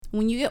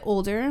when you get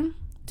older,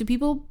 do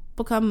people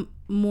become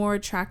more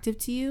attractive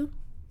to you?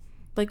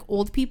 Like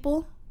old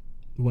people?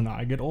 When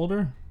I get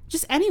older?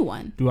 Just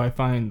anyone. Do I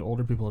find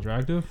older people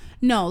attractive?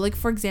 No, like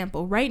for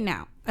example, right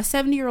now, a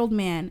 70-year-old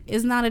man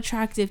is not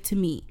attractive to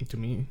me. To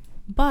me.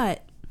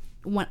 But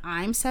when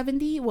I'm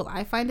 70, will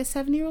I find a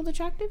 70-year-old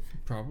attractive?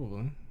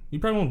 Probably. You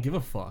probably won't give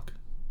a fuck.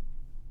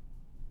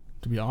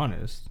 To be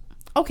honest.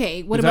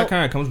 Okay, what about... about... that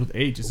kind of comes with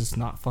age, is just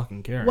not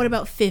fucking caring. What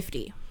about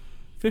 50?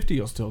 50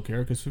 you'll still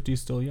care, because 50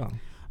 is still young.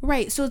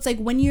 Right, so it's like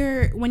when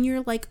you're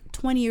like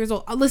 20 years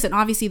old. Listen,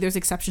 obviously there's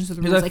exceptions to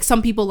the rules. Like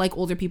some people like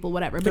older people,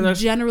 whatever. But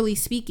generally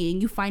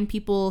speaking, you find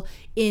people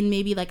in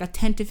maybe like a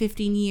 10 to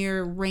 15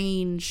 year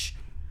range.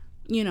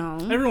 You know,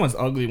 everyone's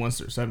ugly once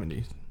they're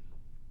 70.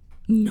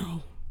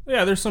 No.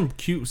 Yeah, there's some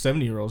cute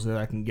 70-year-olds that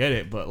I can get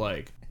it, but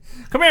like,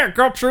 come here,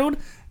 Gertrude.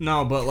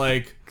 No, but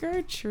like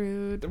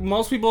Gertrude.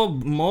 Most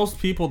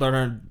people that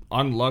are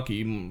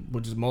unlucky,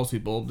 which is most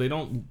people, they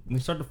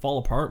start to fall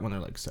apart when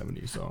they're like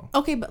 70. So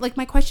okay, but like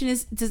my question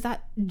is, does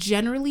that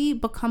generally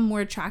become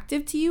more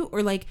attractive to you,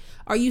 or like,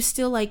 are you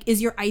still like,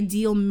 is your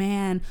ideal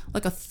man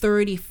like a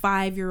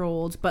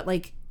 35-year-old, but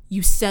like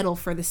you settle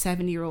for the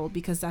 70-year-old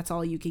because that's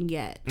all you can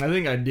get? I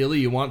think ideally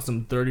you want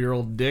some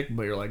 30-year-old dick,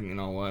 but you're like, you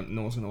know what?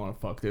 No one's gonna want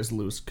to fuck this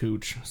loose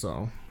cooch.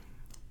 So.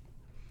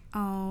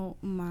 Oh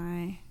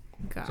my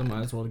god. So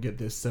might as well get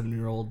this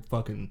 70-year-old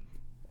fucking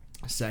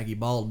saggy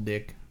bald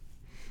dick.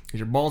 Because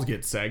your balls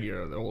get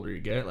saggier the older you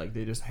get. Like,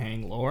 they just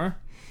hang lower.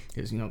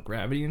 Because, you know,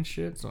 gravity and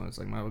shit. So it's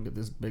like, might as well get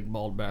this big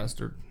bald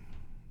bastard.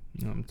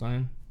 You know what I'm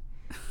saying?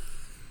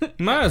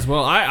 Might as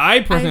well.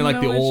 I personally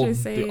like the old...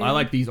 I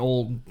like these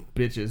old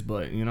bitches,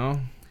 but, you know...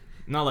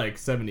 Not like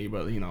 70,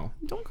 but, you know...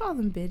 Don't call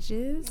them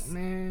bitches.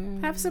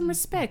 Man. Have some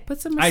respect.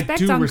 Put some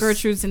respect on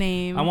Gertrude's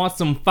name. I want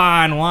some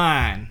fine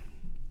wine.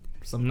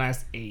 Some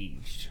nice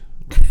aged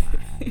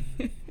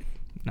wine.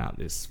 Not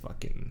this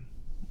fucking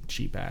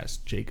cheap ass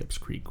Jacob's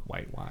Creek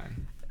white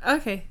wine.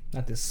 Okay.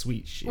 Not this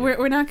sweet shit.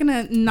 We're not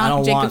gonna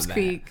knock Jacob's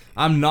Creek.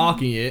 I'm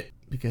knocking it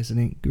because it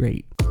ain't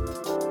great.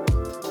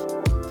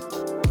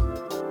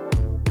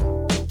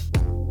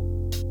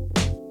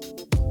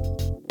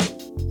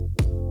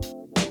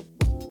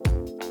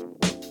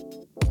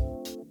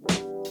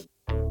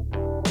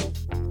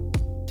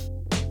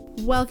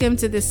 Welcome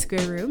to the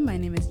Square Room. My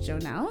name is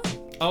Jonelle.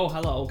 Oh,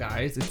 hello,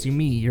 guys. It's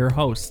me, your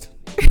host.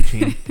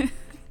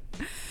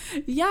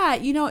 Yeah,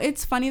 you know,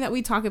 it's funny that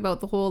we talk about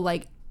the whole,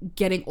 like,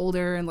 getting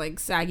older and, like,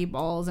 saggy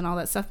balls and all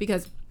that stuff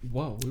because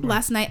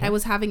last night I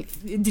was having...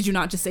 Did you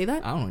not just say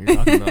that? I don't know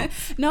what you're talking about.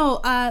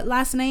 No,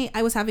 last night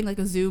I was having, like,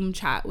 a Zoom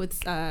chat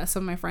with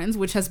some of my friends,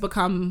 which has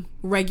become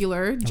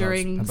regular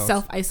during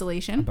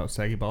self-isolation. About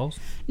saggy balls?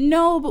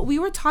 No, but we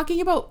were talking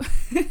about...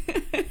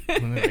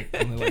 when they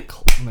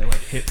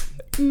hit...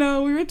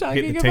 No, we were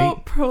talking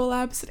about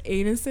prolapsed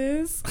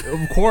anuses.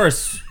 Of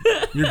course.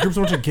 Your group's a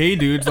bunch of gay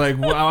dudes. Like,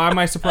 why am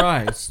I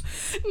surprised?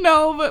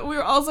 No, but we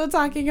were also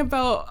talking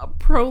about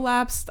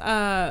prolapsed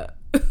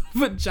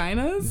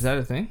vaginas. Is that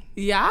a thing?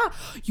 Yeah.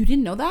 You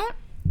didn't know that?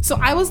 So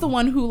I was the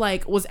one who,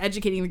 like, was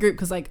educating the group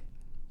because, like,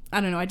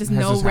 I don't know. I just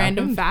know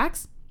random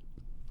facts.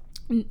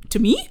 To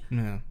me?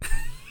 Yeah.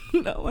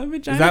 No, my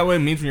vagina. Is that what it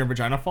means when your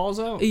vagina falls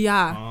out?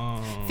 Yeah.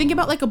 Oh. Think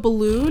about like a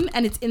balloon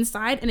and it's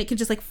inside and it can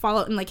just like fall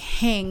out and like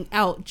hang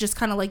out just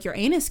kind of like your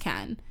anus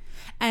can.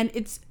 And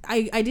it's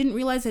I didn't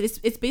realize that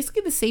it's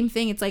basically the same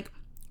thing. It's like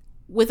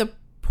with a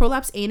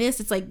prolapsed anus,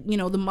 it's like, you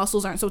know, the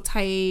muscles aren't so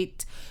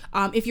tight.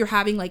 If you're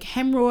having like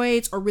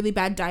hemorrhoids or really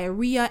bad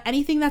diarrhea,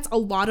 anything that's a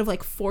lot of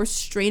like forced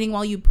straining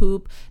while you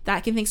poop,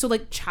 that can think. So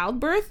like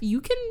childbirth,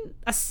 you can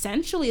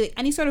essentially like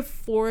any sort of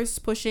force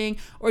pushing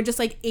or just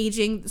like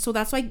aging. So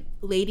that's why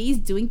ladies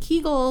doing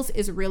Kegels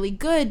is really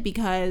good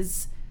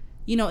because,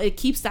 you know, it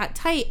keeps that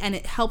tight and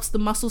it helps the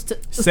muscles to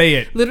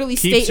literally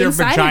keeps stay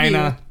inside of you. Keeps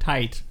your vagina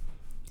tight.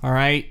 All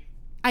right.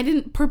 I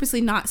didn't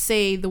purposely not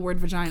say the word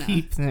vagina.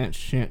 Keep that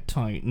shit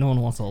tight. No one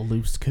wants a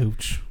loose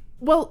cooch.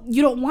 Well,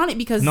 you don't want it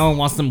because... No one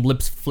wants them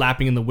lips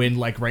flapping in the wind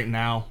like right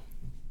now.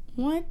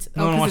 What?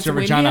 No one wants your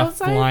vagina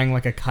flying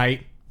like a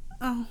kite.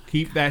 Oh.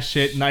 Keep that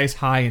shit nice,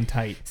 high, and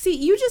tight. See,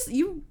 you just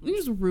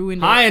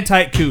ruined it. High and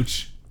tight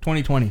cooch.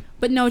 2020.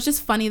 But no, it's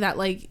just funny that,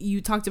 like,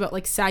 you talked about,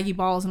 like, saggy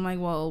balls. And I'm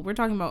like, well, we're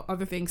talking about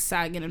other things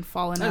sagging and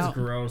falling out. That's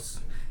gross.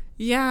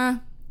 Yeah.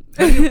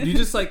 You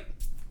just, like...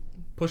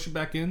 push it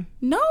back in?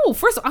 No,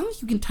 first of all, I don't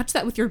think you can touch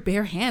that with your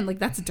bare hand. Like,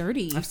 that's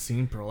dirty. I've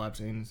seen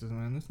prolapsed anuses,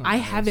 man. That's not I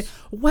nice. haven't.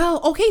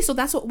 Well, okay, so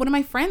that's what one of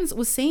my friends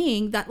was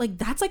saying, that like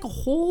that's like a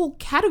whole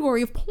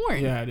category of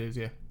porn. Yeah, it is.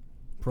 Yeah,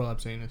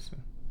 prolapsed anus.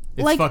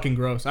 It's like, fucking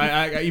gross.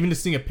 I even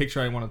just seeing a picture,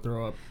 I want to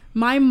throw up.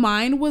 My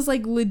mind was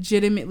like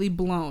legitimately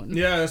blown.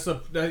 Yeah,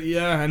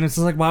 and it's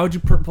like, why would you?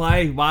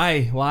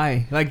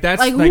 Why? Like that's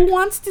like who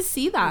wants to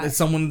see that?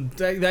 Someone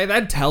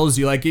that tells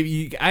you like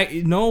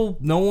no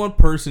one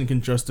person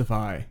can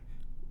justify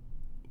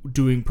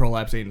doing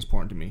prolapsed anus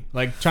porn to me,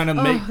 like trying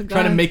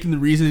to make the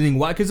reasoning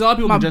why, because a lot of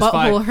people can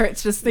justify. My butthole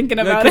hurts just thinking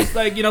about it.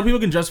 Like, you know, people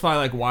can justify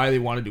like why they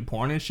want to do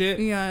porn and shit.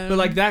 Yeah, but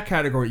like that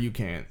category you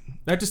can't.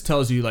 That just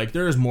tells you like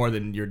there is more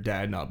than your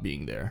dad not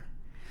being there.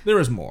 There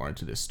is more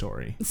to this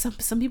story.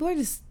 Some people are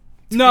just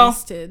No.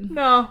 twisted.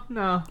 No.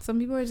 Some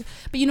people are just.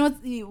 But you know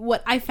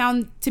what I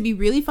found to be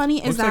really funny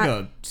is Looks that.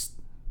 like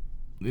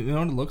you know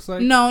what it looks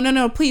like?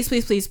 No. Please,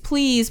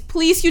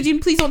 Eugene,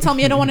 please don't tell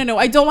me. I don't want to know.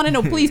 I don't want to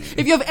know. Please,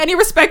 if you have any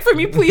respect for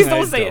me, please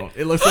don't say it.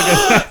 It looks like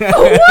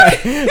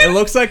it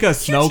looks like a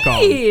snow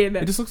cone. Eugene!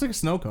 It just looks like a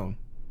snow cone.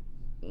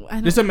 I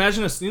don't- Just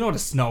imagine you know what a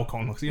snow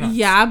cone looks like. You know?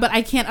 Yeah, but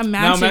I can't Now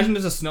imagine. imagine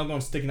there's a snow cone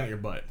sticking out your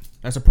butt.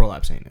 That's a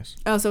prolapse anus.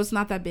 Oh, so it's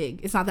not that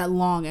big. It's not that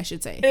long, I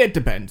should say. It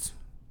depends.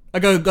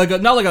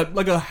 Not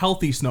like a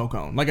healthy snow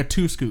cone, like a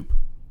 2 scoop,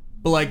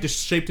 but like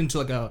just shaped into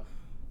like a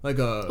A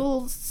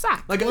little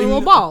sack, like a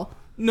little ball.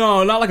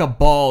 No, not like a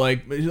ball.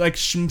 Like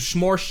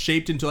more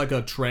shaped into like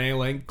a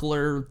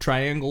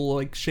triangle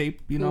like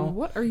shape. You know,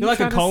 What are you know, like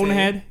a trying to cone say?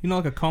 head. You know,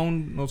 like a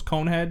cone. Those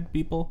cone head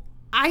people.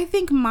 I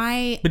think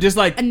my But just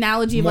like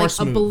analogy of more like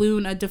smooth. a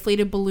balloon, a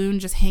deflated balloon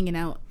just hanging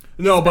out.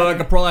 No, but like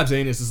a prolapse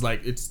anus is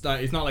like it's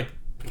not like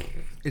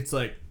it's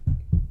like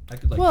I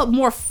could like Well,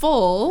 more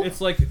full. it's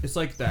like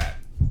that.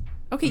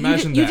 Okay,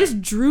 imagine you that.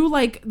 just drew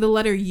like the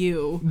letter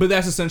U. But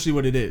that's essentially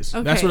what it is.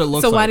 Okay. That's what it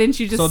looks so like. why didn't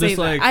you just So say this,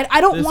 that? like,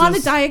 I don't this want a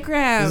is-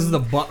 diagram. This is the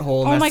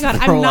butthole. Oh and my that's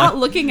god, the I'm not prolapse.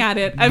 looking at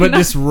it. But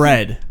this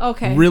red.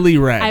 Okay. Really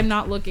red. I'm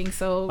not looking.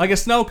 So Like a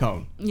snow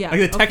cone. Yeah,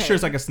 Like the texture okay.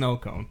 is like a snow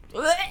cone.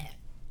 Blech.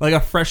 Like a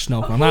fresh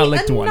snow cone, not a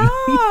licked one.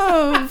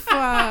 Enough.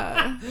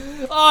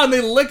 Oh, and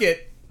they lick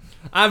it.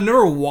 I've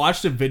never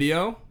watched a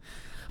video.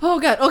 Oh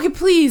god. Okay,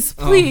 please.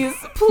 Please.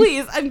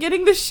 I'm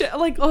getting the shit.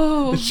 Like,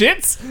 oh, The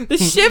shits? the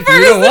shivers.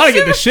 You don't the want to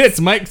get the shivers.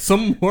 shits.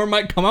 Some more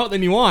might come out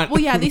than you want. Well,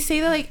 yeah, they say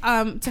that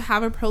like to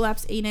have a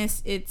prolapse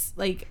anus, it's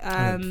like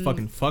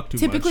fucking fuck too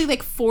typically much.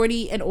 like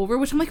 40 and over,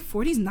 which I'm like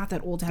 40 is not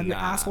that old to have your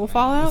Nah, asshole man,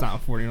 fall It's out.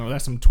 not 40. No,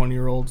 that's some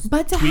 20-year-olds.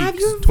 But to have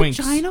your twinks.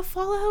 vagina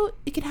fall out,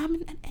 it can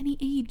happen at any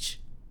age.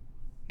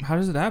 How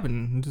does it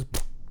happen? Just,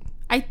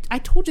 I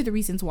told you the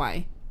reasons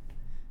why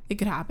it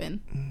could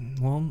happen.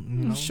 well,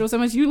 you know. Shows how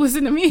much you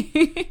listen to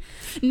me.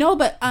 No,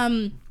 but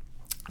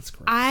That's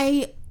correct.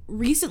 I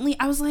recently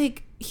I was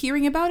like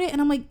hearing about it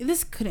and I'm like,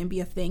 this couldn't be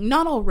a thing.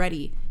 Not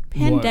already.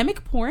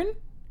 Pandemic porn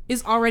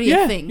is already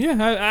a thing. Yeah,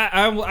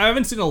 I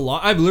haven't seen a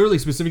lot. I've literally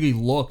specifically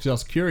looked. I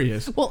was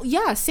curious. Well,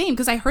 yeah, same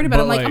because I heard about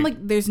it. But, I'm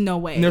like, there's no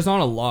way. There's not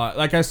a lot.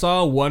 Like I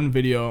saw one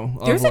video.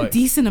 There's of, a like,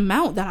 decent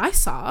amount that I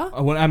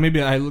saw. When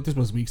I looked. This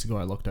was weeks ago.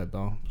 I looked at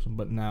though,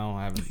 but now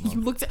I haven't.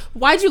 You looked at,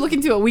 why'd you look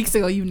into it weeks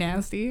ago, you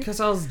nasty? Because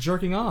I was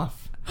jerking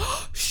off.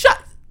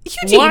 Shut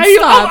Eugene, Why are you?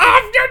 stop.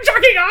 Oh, you're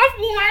jerking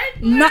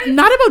off. What?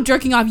 Not about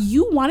jerking off.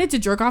 You wanted to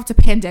jerk off to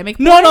pandemic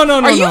No, porn?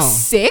 no. Are you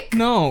sick?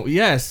 No.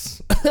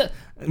 Yes.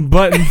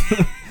 But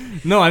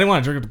no, I didn't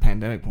want to jerk up to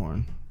pandemic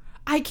porn.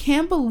 I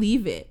can't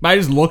believe it. But I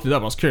just looked it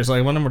up. I was curious.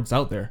 Like, what number it's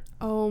out there?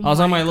 Oh, I was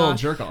on my little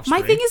gosh. jerk off. My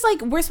stream. thing is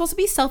like we're supposed to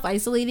be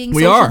self-isolating,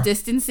 We social are.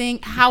 distancing.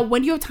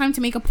 When do you have time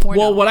to make a porno?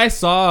 Well, what I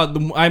saw,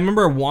 I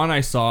remember one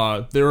I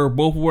saw. They were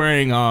both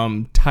wearing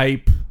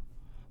type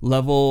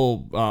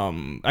level.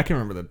 I can't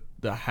remember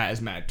the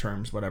hazmat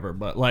terms, whatever.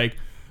 But like,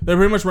 they're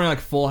pretty much wearing like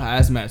full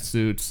hazmat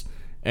suits,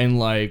 and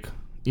like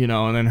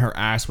and then her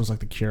ass was like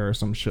the Cure or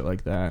some shit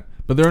like that.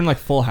 But they're in like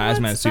full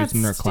hazmat suits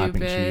and they're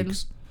clapping stupid.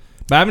 cheeks.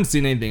 But I haven't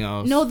seen anything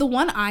else. No, the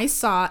one I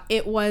saw,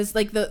 it was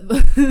like the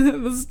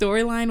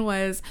storyline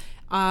was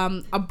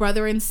a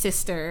brother and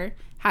sister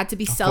had to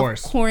be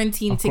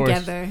self-quarantined Of course.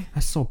 together.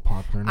 That's so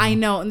popular now. I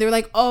know, and they're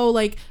like, oh,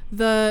 like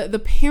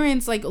the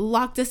parents like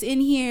locked us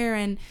in here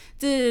and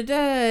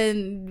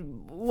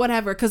and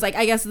whatever, because like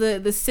I guess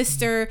the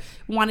sister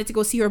wanted to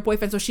go see her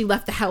boyfriend, so she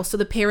left the house. So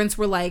the parents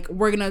were like,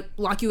 we're gonna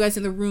lock you guys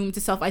in the room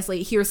to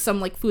self-isolate. Here's some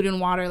like food and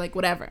water, like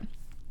whatever.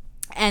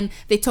 And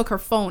they took her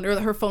phone, or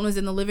her phone was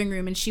in the living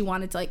room, and she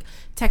wanted to like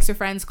text her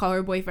friends, call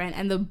her boyfriend,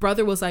 and the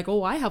brother was like,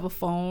 oh, I have a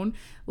phone,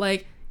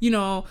 like, But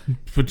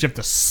you have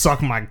to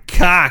suck my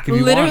cock if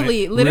you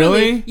literally want it.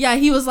 Really? yeah,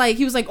 he was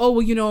like, oh,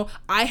 well,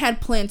 I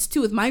had plans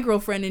too with my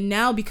girlfriend, and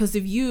now because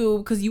of you,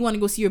 because you want to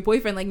go see your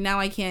boyfriend, like now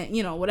I can't,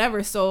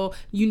 whatever, so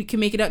you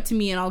can make it up to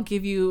me and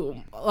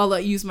I'll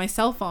let you use my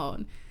cell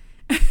phone.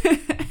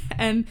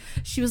 And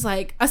she was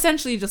like,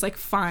 essentially just like,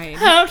 fine,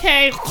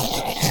 okay.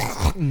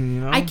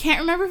 I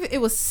can't remember if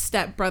it was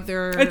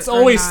stepbrother. It's or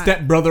always not.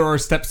 stepbrother or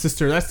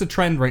stepsister. That's the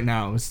trend right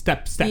now.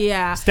 Step,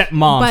 Yeah,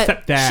 stepmom, but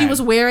stepdad. she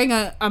was wearing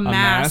a mask,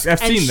 mask?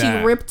 I've and seen she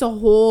that. ripped a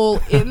hole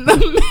in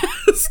the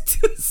mask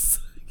to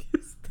suck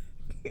his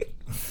dick.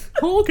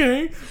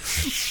 Okay.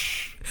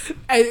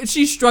 And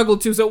she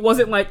struggled too, so it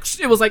wasn't like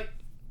it was like.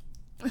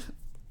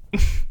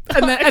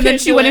 And then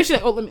she went in. She's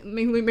like, "Oh, let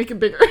me make it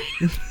bigger."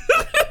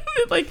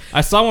 Like,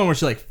 I saw one where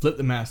she like flipped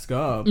the mask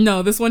up.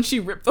 no, this one she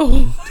ripped the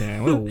hole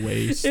Damn, what a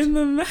waste. in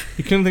the mask.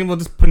 You couldn't think about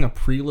just putting a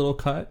little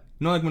cut?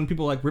 Like when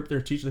people like rip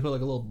their teeth, they put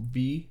like a little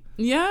V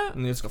Yeah,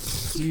 and they just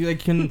go. You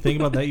like couldn't think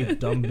about that, you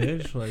dumb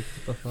bitch. Like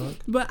what the fuck?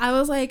 but I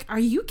was like, "Are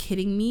you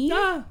kidding me?"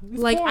 Nah, it's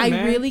Like, porn, I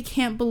man. really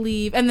can't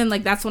believe. And then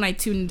like that's when I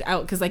tuned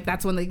out, because like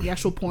that's when like, the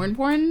actual porn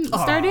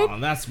started. Oh,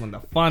 that's when the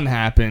fun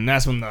happened.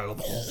 That's when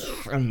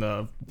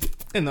the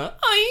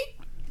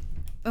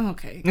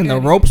Okay, the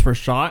ropes were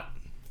shot.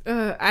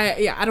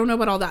 I don't know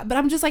about all that, but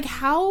I'm just like,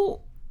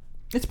 how.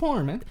 It's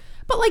porn, man.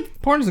 But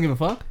like, Porn doesn't give a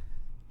fuck.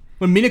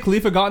 When Mina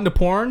Khalifa got into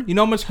porn, you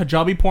know how much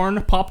hijabi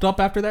porn popped up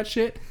after that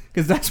shit?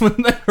 Because that's when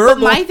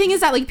my thing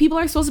is that like people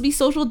are supposed to be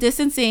social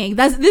distancing.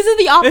 This is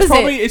the opposite.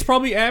 It's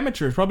probably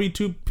amateurs. Probably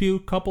two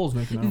couples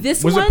making out.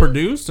 Was it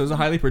produced? Was it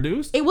highly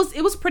produced? It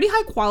was pretty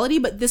high quality,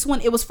 but this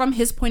one, it was from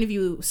his point of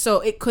view, so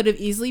it could have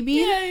easily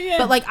been. Yeah.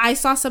 But like I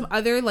saw some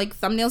other like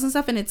thumbnails and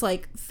stuff, and it's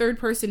like third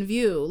person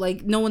view.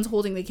 Like no one's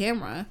holding the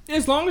camera.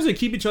 As long as they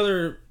keep each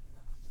other.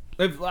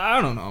 I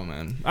don't know,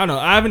 man. I don't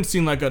know. I haven't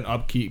seen like an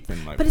upkeep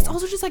in like. But it's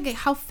also just like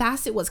how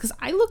fast it was, because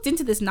I looked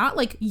into this not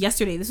like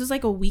yesterday. This was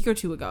like a week or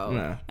two ago.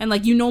 Yeah. And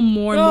like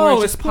more and more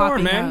it's just porn,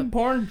 popping man. up.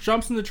 Porn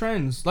jumps in the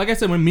trends. Like I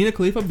said, when Mina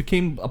Khalifa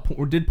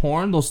did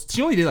porn,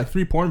 she only did like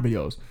 3 porn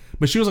videos,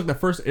 but she was like the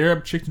first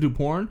Arab chick to do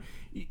porn.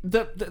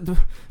 The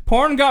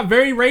porn got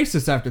very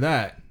racist after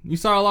that. You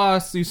saw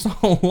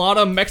a lot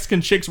of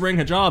Mexican chicks wearing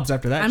hijabs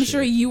after that. I'm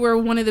sure you were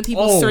one of the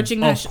people searching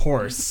that. Of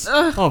course.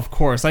 Of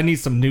course. I need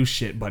some new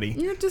shit, buddy.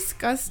 You're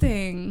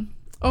disgusting.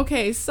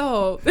 Okay,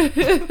 so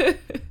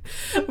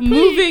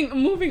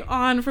moving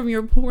on from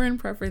your porn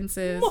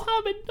preferences.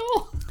 Mohammed,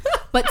 no.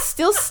 But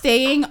still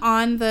staying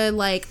on the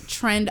like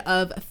trend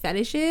of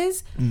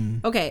fetishes.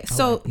 Okay,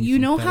 so you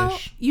know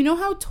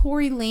how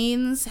Tory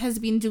Lanez has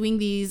been doing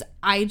these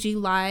IG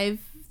live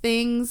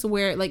things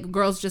where like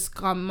girls just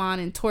come on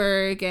and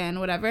twerk and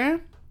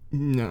whatever.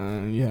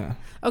 Yeah.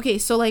 Okay,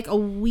 so like a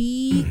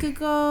week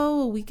and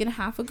a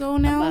half ago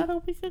now. About a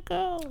week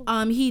ago.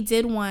 He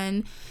did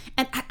one,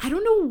 and I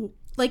don't know.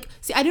 Like,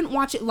 see, I didn't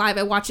watch it live.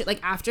 I watched it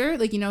like after,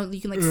 like, you know, you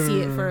can like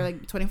see it for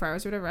like 24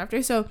 hours or whatever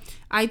after. So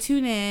I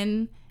tune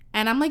in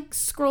and I'm like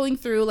scrolling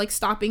through, like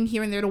stopping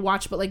here and there to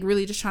watch, but like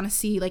really just trying to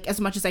see like as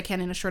much as I can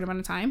in a short amount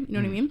of time. You know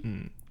what I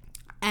mean?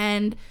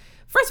 And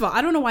first of all,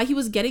 I don't know why he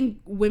was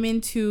getting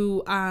women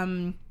to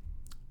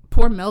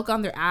pour milk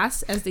on their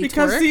ass as they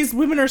because twerk. these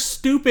women are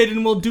stupid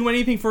and will do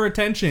anything for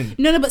attention.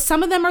 No, but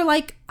some of them are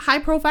like high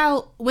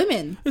profile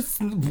women.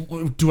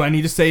 Do I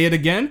need to say it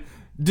again?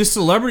 This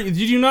celebrity,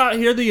 did you not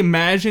hear the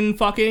imagine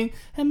all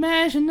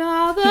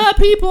the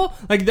people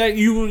like that?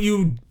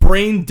 You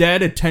brain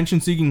dead attention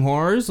seeking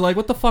whores. Like,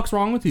 what the fuck's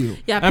wrong with you?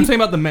 Yeah, I'm saying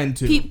about the men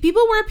too.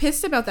 People were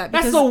pissed about that.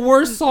 That's the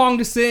worst song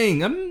to sing.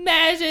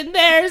 Imagine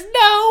there's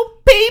no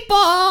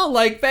people.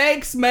 Like,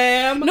 thanks,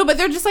 ma'am. No, but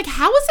they're just like,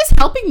 how is this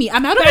helping me?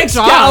 I'm out of a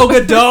job. Gal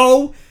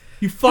Gadot,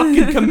 you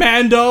fucking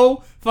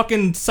commando.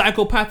 Fucking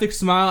psychopathic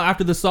smile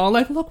after the song,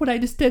 like, look what I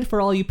just did for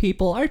all you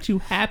people. Aren't you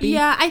happy?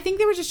 Yeah, I think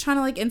they were just trying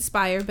to like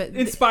inspire, but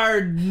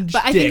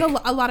I think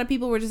a lot of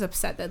people were just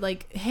upset that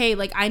like, hey,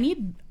 like I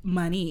need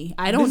money.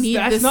 I don't need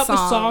this song. That's not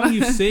the song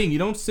you sing. You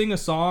don't sing a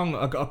song,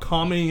 a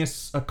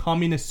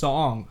communist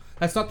song.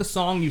 That's not the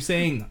song you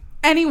sing.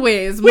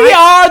 Anyways, we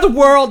are the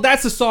world.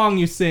 That's the song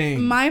you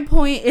sing. My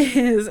point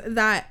is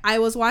that I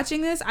was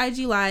watching this IG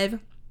live,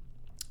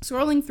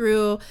 scrolling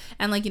through,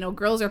 and like, you know,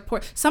 girls are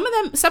poor. Some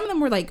of them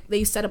were like,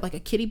 they set up like a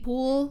kiddie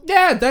pool.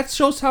 Yeah, that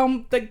shows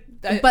how like.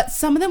 But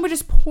some of them were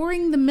just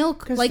pouring the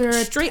milk like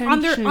straight on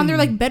their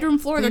like bedroom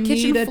floor, their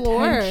kitchen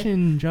floor.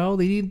 Attention, Joe.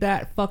 They need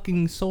that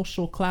fucking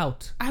social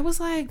clout. I was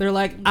like, they're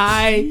like,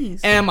 I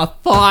am a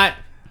thought.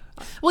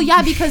 Well,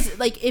 yeah, because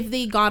like if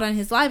they got on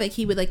his live, like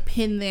he would like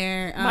pin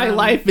their. My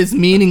life is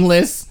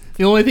meaningless.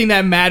 The only thing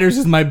that matters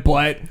is my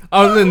butt.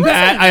 Other than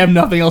that, I have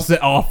nothing else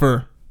to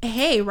offer.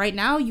 Hey, right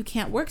now you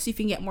can't work, so you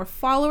can get more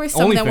followers.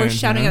 Some of them were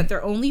shouting out their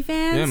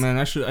OnlyFans. Yeah, man,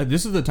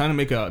 this is the time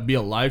to be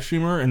a live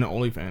streamer and an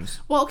OnlyFans.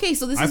 Well, okay,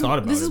 so this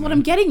is what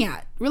I'm getting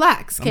at.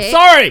 Relax, okay? I'm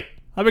sorry.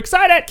 I'm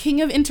excited. King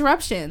of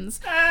interruptions.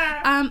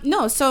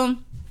 No, so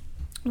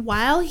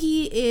while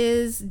he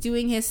is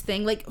doing his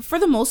thing, like for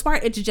the most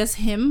part, it's just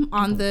him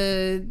on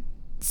the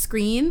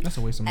screen. That's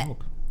a waste of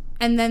milk.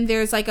 And then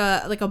there's like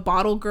a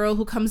bottle girl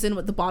who comes in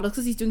with the bottles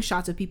because he's doing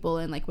shots of people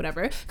and like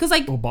whatever. Because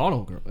like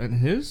bottle girl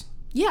and his.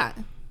 Yeah.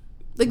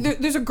 Like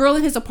there's a girl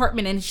in his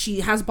apartment and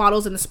she has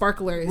bottles and the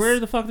sparklers. Where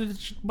the fuck did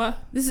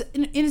this is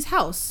in his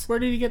house? Where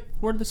did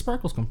the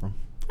sparkles come from?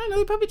 I don't know.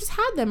 He probably just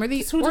had them, or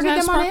they ordered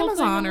them on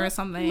Amazon or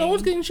something. No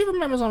one's getting shit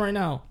from Amazon right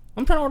now.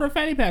 I'm trying to order a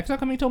fanny pack. It's not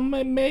coming until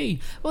May.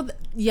 Well,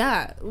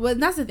 yeah. Well,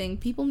 that's the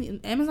thing.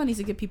 Amazon needs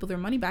to give people their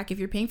money back if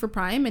you're paying for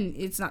Prime and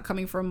it's not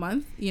coming for a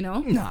month. You know?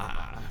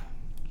 Nah.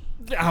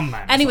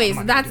 Anyways,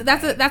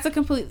 that's a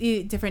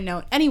completely different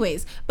note.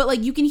 Anyways, but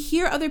like you can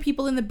hear other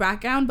people in the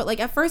background, but like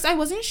at first I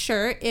wasn't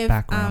sure if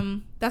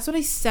that's what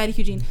I said,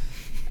 Eugene.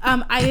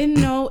 I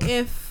didn't know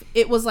if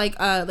it was like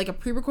a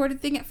pre-recorded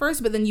thing at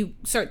first, but then you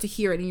start to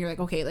hear it and you're like,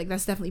 okay, like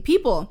that's definitely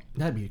people.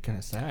 That'd be kind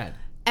of sad.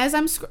 As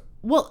I'm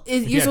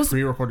you had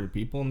pre-recorded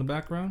people in the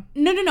background?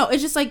 No.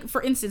 It's just like,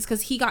 for instance,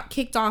 because he got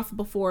kicked off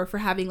before for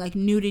having like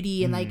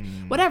nudity and like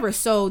whatever.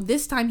 So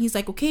this time he's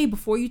like, okay,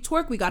 before you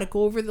twerk, we got to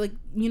go over the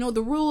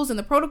rules and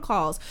the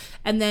protocols.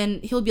 And then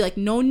he'll be like,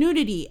 no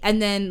nudity.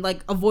 And then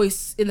like a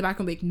voice in the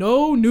background will be like,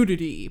 no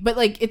nudity. But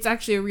like it's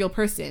actually a real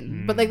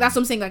person. But like that's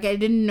what I'm saying. Like I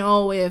didn't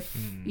know if,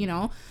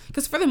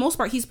 because for the most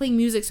part he's playing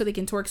music so they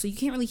can twerk. So you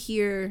can't really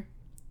hear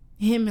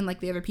him and like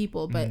the other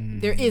people. But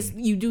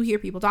you do hear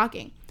people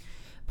talking.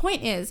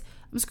 Point is,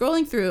 I'm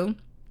scrolling through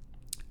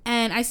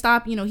And I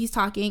stop, he's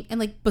talking, and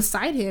like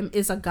beside him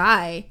is a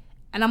guy,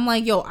 and I'm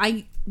like, yo,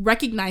 I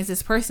recognize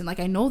this person, like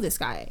I know this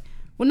guy.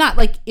 Well, not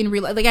like in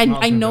real life, like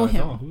I know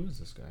him. Oh, who is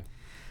this guy?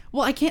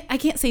 Well, I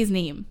can't say his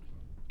name.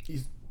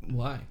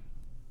 Why?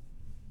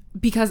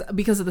 Because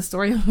of the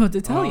story I'm about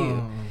to tell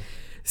you.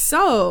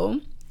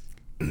 So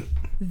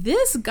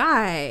this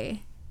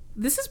guy,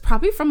 this is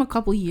probably from a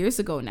couple years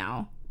ago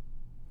now.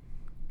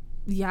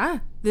 Yeah,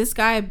 this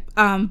guy,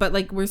 but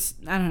like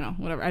I don't know,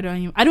 whatever. I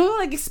don't want to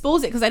like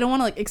expose it because I don't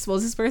want to like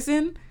expose this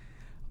person.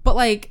 But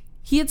like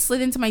he had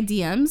slid into my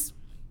DMs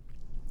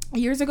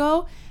years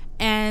ago,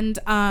 and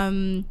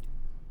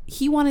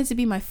he wanted to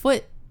be my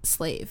foot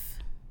slave.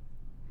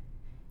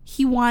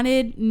 He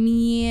wanted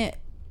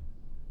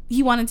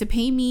to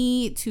pay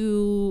me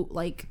to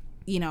like,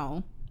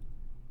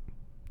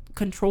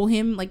 control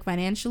him like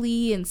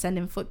financially and send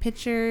him foot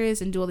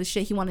pictures and do all this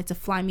shit. He wanted to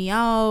fly me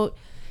out.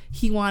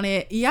 Why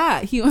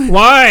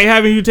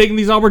haven't you taken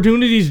these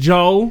opportunities,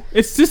 Joe?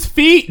 It's just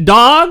feet,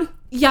 dog.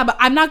 Yeah, but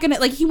I'm not gonna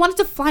like. He wanted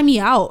to fly me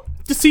out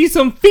to see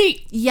some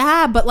feet.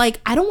 Yeah, but like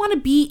I don't want to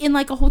be in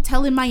like a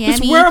hotel in Miami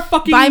just wear a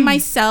fucking, by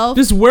myself.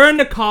 Just wear a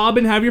niqab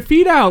and have your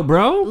feet out,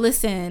 bro.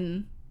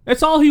 Listen,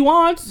 that's all he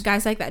wants.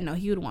 Guys like that, no,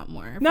 he would want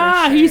more.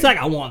 Nah, sure. He's like,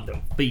 I want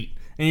them feet.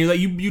 And you're like,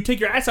 you take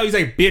your ass out. He's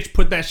like, bitch,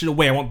 put that shit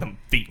away. I want them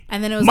feet.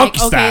 And then it was monkey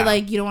like, okay, style.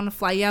 Like you don't want to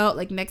fly out.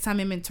 Like next time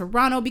I'm in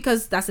Toronto,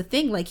 because that's the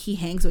thing. Like he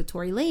hangs with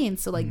Tory Lanez,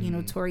 so like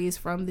Tory is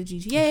from the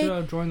GTA. You should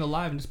have joined the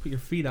live and just put your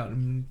feet out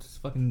and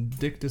just fucking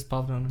dick just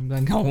popped on. And be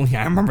like, oh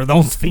yeah, I remember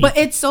those feet. But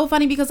it's so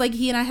funny because like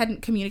he and I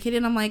hadn't communicated.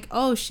 And I'm like,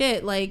 oh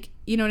shit, like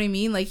you know what I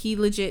mean? Like he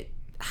legit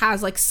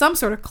has like some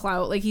sort of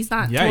clout. Like he's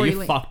not. Yeah,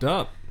 you fucked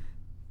up.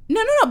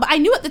 No, but I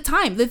knew at the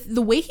time.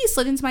 The way he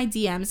slid into my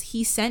DMs,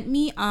 he sent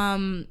me,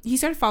 he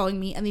started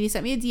following me, and then he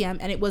sent me a DM,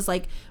 and it was,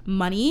 like,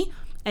 money,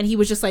 and he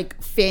was just, like,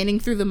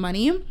 fanning through the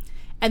money,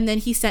 and then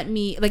he sent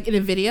me, like, in a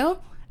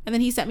video, and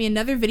then he sent me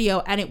another video,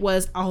 and it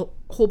was a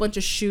whole bunch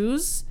of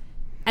shoes,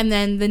 and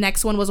then the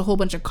next one was a whole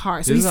bunch of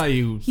cars. So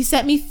he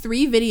sent me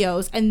 3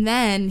 videos, and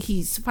then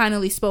he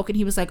finally spoke, and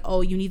he was like,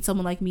 oh, you need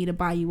someone like me to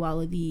buy you all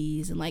of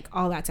these, and, like,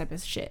 all that type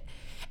of shit.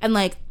 And,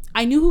 like,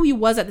 I knew who he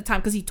was at the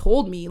time because he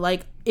told me,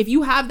 like, if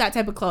you have that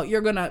type of clout,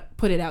 you're going to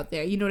put it out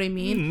there. You know what I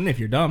mean? If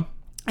you're dumb.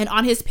 And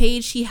on his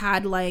page, he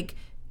had, like,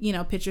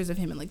 pictures of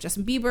him and, like,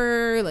 Justin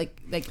Bieber,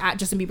 like at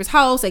Justin Bieber's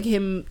house, like,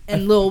 him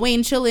and Lil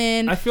Wayne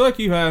chilling. I feel like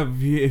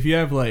if you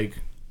have, like,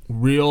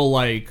 real,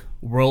 like,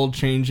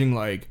 world-changing,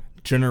 like,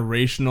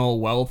 generational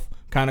wealth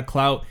kind of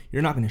clout,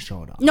 you're not going to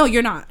show it off. No,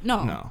 you're not.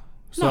 No.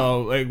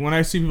 So, like, when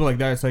I see people like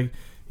that, it's like,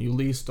 you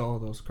leased all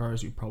those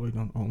cars, you probably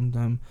don't own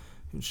them.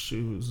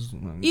 Shoes.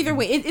 Either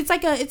way, it's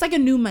like a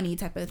new money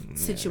type of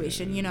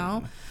situation,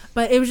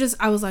 But it was just,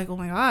 I was like, oh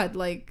my god,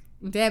 like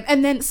damn.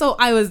 And then so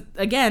I was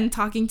again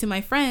talking to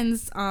my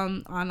friends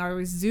on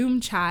our Zoom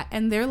chat,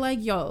 and they're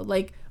like, yo,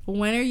 like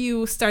when are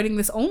you starting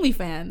this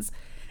OnlyFans?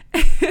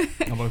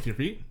 About with your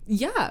feet?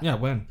 Yeah,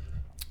 when?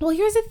 Well,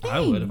 here's the thing. I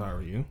would if I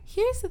were you.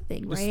 Here's the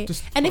thing,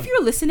 right? And if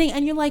you're listening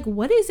and you're like,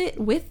 what is it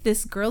with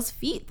this girl's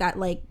feet that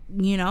like,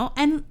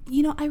 and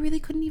I really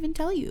couldn't even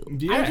tell you.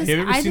 Yeah, have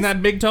you ever seen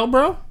that big toe,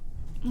 bro?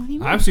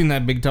 I've seen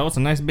that big toe. It's a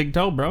nice big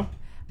toe, bro.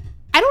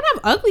 I don't have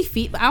ugly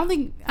feet, but I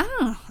don't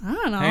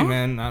know. Hey,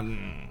 man,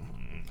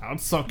 I'll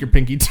suck your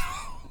pinky toe.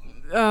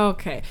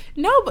 Okay.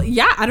 No, but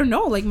yeah, I don't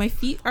know. Like, my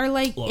feet are,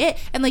 like, it.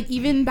 And, like,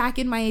 even back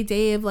in my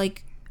day of,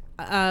 like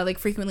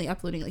frequently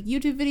uploading, like,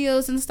 YouTube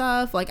videos and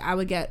stuff, like, I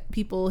would get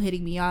people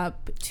hitting me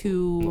up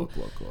to,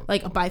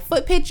 buy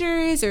foot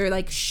pictures or,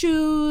 like,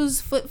 shoes,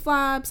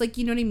 flip-flops, like,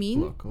 you know what I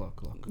mean? Look.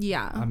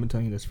 Yeah. I've been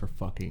telling you this for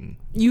fucking...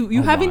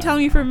 You have been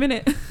telling me for a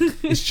minute.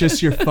 It's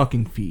just your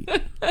fucking feet.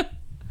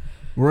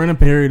 We're in a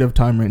period of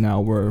time right now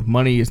where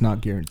money is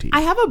not guaranteed. I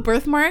have a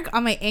birthmark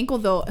on my ankle,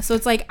 though, so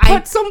it's like...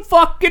 Put some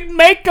fucking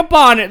makeup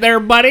on it there,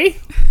 buddy.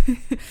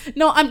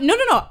 No. I'm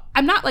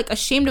not, like,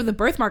 ashamed of the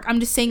birthmark. I'm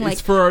just saying,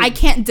 like, I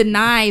can't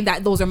deny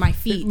that those are my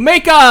feet.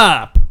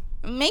 Makeup!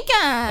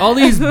 All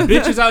these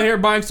bitches out here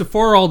buying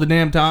Sephora all the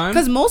damn time.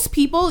 Because most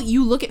people,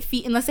 you look at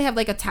feet, unless they have,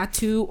 like, a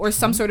tattoo or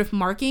some sort of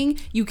marking,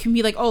 you can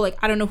be like, oh, like,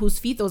 I don't know whose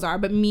feet those are.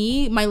 But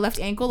me, my left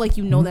ankle, like,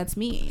 that's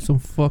me. Some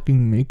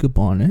fucking makeup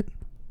on it.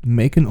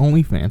 Make an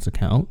OnlyFans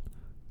account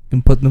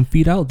and put them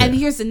feet out there. And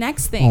here's the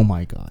next thing. Oh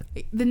my god.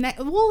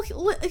 Well,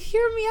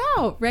 hear me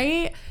out,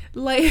 right?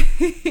 Like,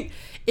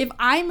 if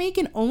I make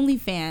an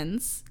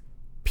OnlyFans,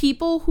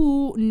 people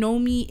who know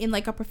me in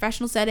like a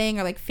professional setting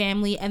or like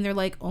family, and they're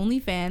like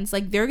OnlyFans,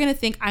 like they're gonna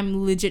think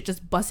I'm legit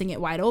just busting it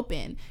wide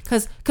open.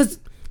 Because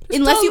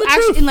unless you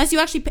actually,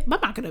 I'm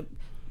not gonna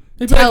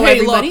tell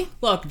everybody.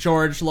 Look,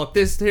 George.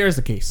 Here's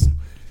the case.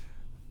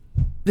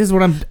 This is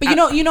what I'm...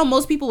 But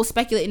most people will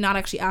speculate and not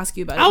actually ask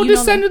you about it. I'll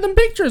just send them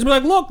pictures. Be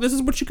like, look, this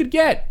is what you could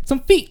get. Some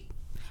feet.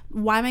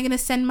 Why am I going to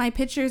send my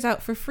pictures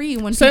out for free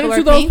when people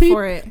are paying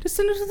for it? Just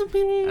send it to the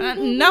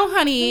people. No,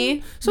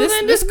 honey. So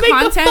then just make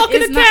the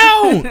fucking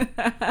account.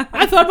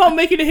 I thought about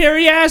making a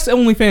hairy ass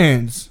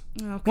OnlyFans.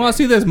 Okay. Want to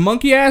see this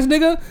monkey ass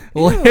nigga?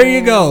 Well, here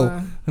you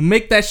go.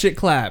 Make that shit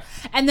clap.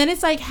 And then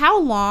it's like, how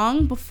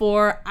long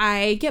before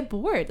I get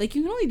bored? Like,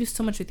 you can only do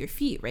so much with your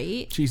feet,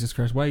 right? Jesus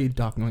Christ, why are you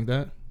talking like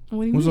that?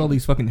 What do you What's mean? all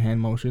these fucking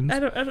hand motions? I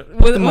don't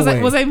them was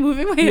away. I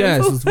moving my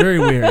hands? Yes, it's very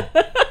weird.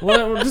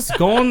 Well, just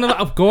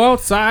go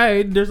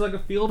outside. There's like a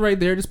field right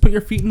there. Just put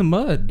your feet in the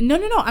mud. No.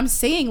 I'm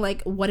saying,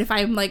 like, what if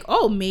I'm like,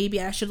 oh, maybe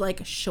I should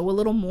like show a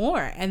little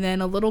more and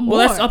then a little more.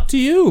 Well, that's up to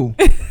you.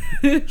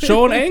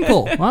 Show an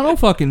ankle. I don't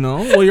fucking know.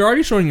 Well, you're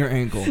already showing your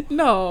ankle.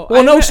 No.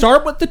 Well, no.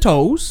 Start with the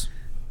toes.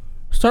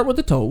 Start with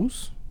the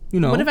toes. You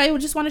know. What if I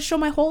would just want to show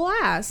my whole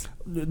ass?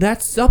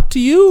 That's up to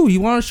you.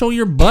 You want to show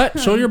your butt?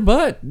 Show your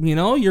butt. You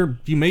know, you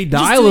may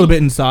die a little bit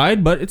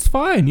inside, but it's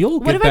fine. You'll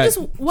get that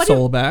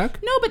soul back.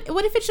 No, but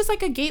what if it's just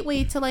like a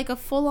gateway to like a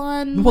full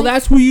on? Well,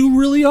 that's who you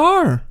really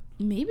are.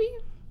 Maybe.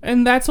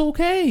 And that's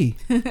okay.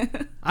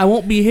 I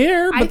won't be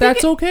here, but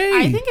that's okay.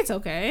 I think it's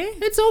okay.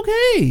 It's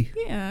okay.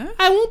 Yeah.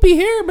 I won't be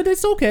here, but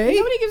it's okay.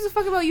 Nobody gives a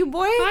fuck about you,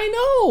 boy. I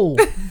know.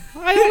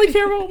 I only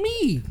care about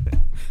me.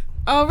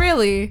 Oh,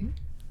 really?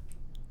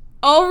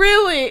 Oh,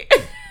 really?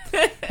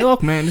 Hey,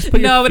 look, man, just put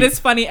your No, but feet- it's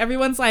funny.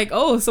 Everyone's like,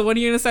 oh, so when are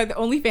you going to start the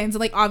OnlyFans? And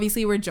like,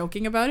 obviously we're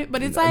joking about it,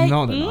 but it's like...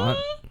 No, they're not.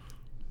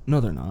 No,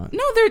 they're not.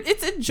 No,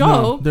 it's a No,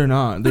 joke. they're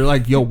not. They're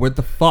like, yo, what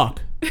the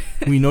fuck?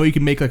 We know you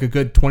can make like a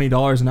good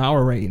 $20 an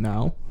hour right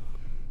now.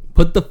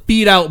 Put the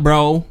feet out,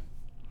 bro.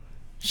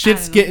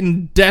 Shit's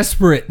getting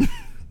desperate.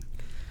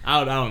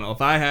 I don't know.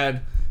 If I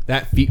had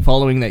that feet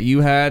following that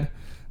you had,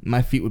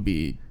 my feet would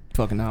be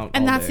fucking out.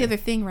 And all that's day. the other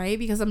thing, right?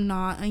 Because I'm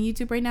not on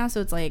YouTube right now, so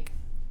it's like...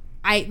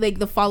 I like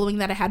the following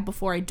that I had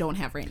before I don't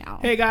have right now.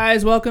 Hey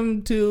guys,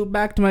 welcome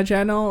back to my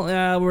channel.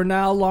 We're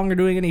no longer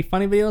doing any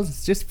funny videos.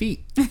 It's just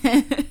feet.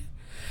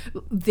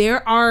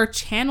 There are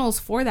channels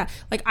for that.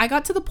 Like, I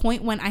got to the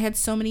point when I had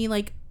so many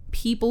like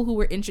people who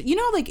were interested. You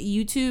know, like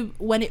YouTube,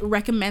 when it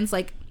recommends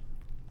like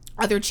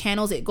other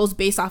channels, it goes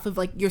based off of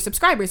like your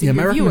subscribers and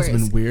Yeah, your my viewers.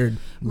 recommend's been weird.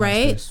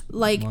 Right?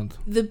 Like month.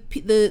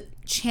 the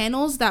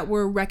channels that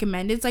were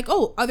recommended, it's like,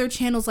 oh, other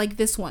channels like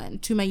this one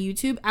to my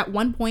YouTube. At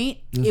one point,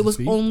 it was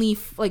feet? only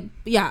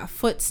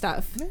foot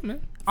stuff. Yeah,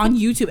 man. On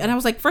YouTube, and I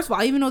was like, first of all,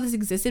 I didn't even know this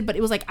existed, but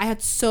it was like I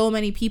had so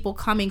many people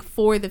coming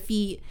for the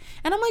feet,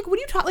 and I'm like, what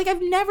are you talking? Like,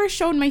 I've never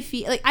shown my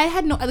feet. Like, I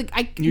had no, like,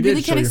 I You really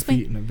did show can't your explain.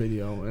 feet in a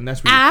video, and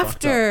that's really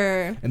fucked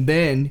After, up. And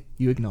then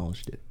you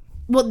acknowledged it.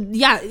 well,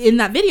 yeah, in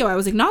that video, I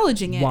was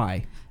acknowledging it.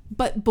 Why?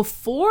 But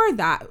before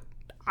that,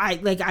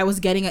 I was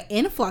getting an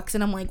influx,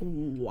 and I'm like,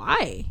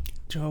 why?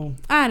 Joe,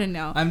 I don't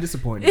know. I'm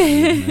disappointed in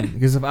you, man.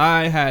 Because if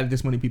I had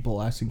this many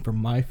people asking for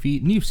my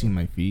feet, and you've seen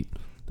my feet,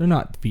 they're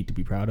not feet to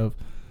be proud of.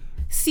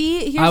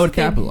 See, here's I would the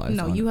thing. capitalize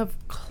No, on you it.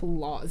 have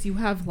claws. You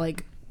have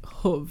like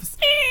hooves.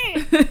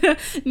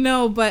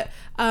 No, but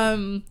I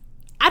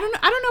don't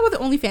know about the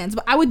OnlyFans,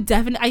 but I would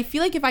definitely. I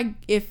feel like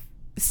if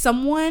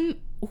someone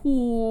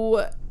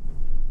who,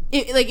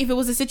 if it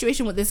was a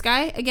situation with this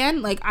guy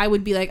again, like I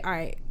would be like, all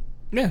right,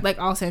 Yeah. like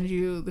I'll send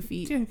you the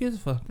feet Yeah, who gives a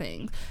fuck?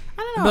 things.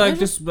 I don't know. But like,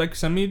 there's just like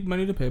send me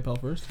money to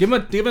PayPal first. Give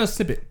him a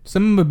snippet.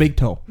 Send him a big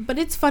toe. But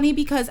it's funny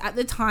because at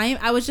the time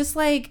I was just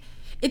like,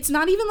 it's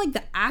not even like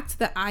the act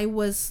that I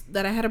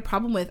had a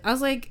problem with. I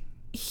was like,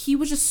 he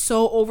was just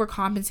so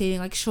overcompensating,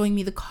 like showing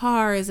me the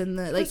cars and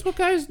the like. That's what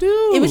guys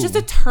do. It was just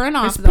a turn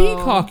off. It's though.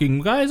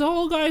 peacocking, guys.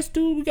 All guys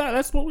do.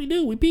 That's what we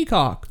do. We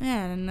peacock.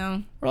 Yeah, I don't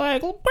know. We're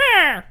like, oh,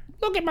 bear,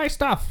 look at my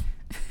stuff.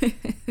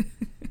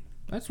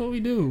 That's what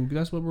we do.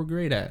 That's what we're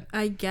great at.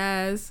 I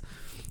guess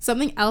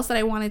something else that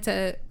I wanted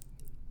to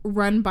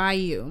run by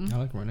you. I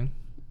like running.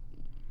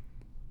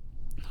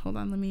 Hold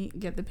on, let me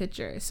get the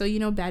picture. So you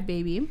know, Bad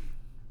Baby.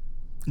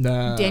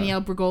 Danielle.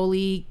 Danielle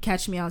Bregoli,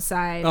 Catch Me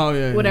Outside. Oh,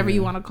 yeah, whatever yeah.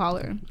 you want to call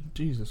her.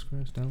 Jesus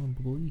Christ, Danielle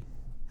Bregoli.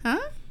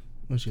 Huh?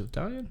 Was she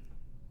Italian?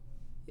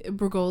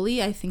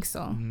 Bregoli, I think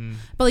so.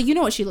 But like, you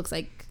know what she looks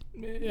like.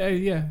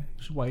 Yeah.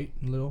 She's white,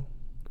 and little.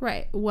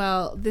 Right.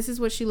 Well, this is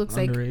what she looks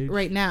Underage. like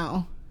right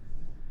now.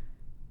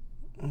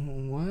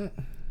 What?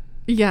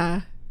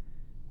 Yeah.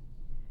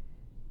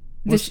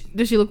 Does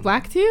she look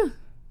black to you?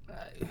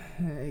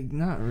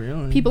 Not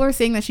really. People are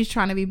saying that she's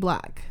trying to be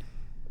black.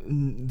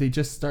 They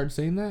just started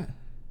saying that?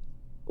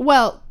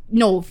 Well,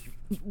 no,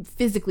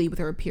 physically with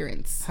her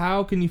appearance.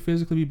 How can you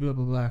physically be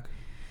black?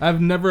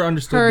 I've never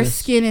understood Her this.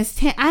 skin is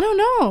tan. I don't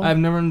know. I've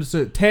never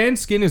understood. Tan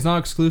skin is not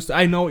exclusive.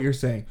 I know what you're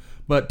saying.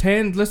 But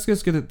let's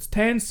just get it.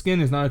 Tan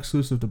skin is not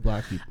exclusive to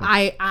black people.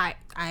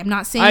 I'm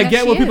not saying I that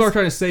get she what people is. are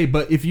trying to say,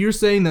 but if you're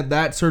saying that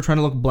that's her trying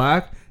to look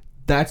black,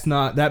 that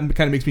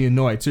kind of makes me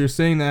annoyed. So you're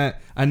saying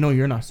that, I know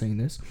you're not saying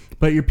this,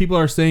 but your people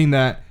are saying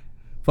that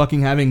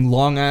fucking having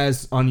long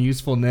ass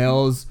unuseful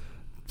nails,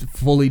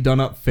 fully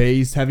done up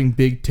face, having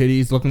big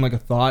titties, looking like a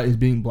thought is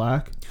being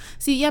black.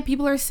 See, yeah,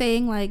 people are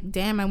saying like,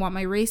 damn, I want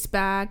my race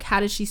back. How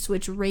did she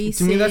switch races?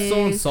 To me, that's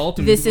so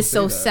insulting. This People is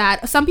so say that.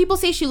 sad. Some people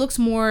say she looks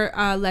more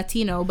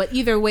Latino, but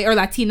either way, or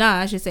Latina,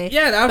 I should say.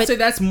 Yeah, I would say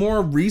that's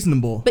more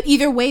reasonable. But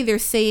either way, they're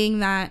saying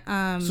that.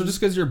 So just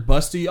because you're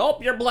busty,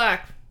 you're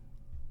black.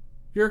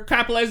 You're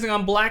capitalizing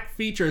on black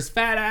features.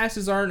 Fat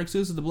asses aren't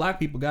exclusive to black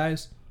people,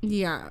 guys.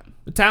 Yeah.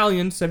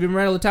 Italians, have you ever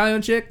met an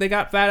Italian chick? They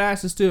got fat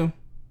asses too.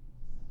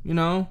 You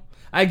know?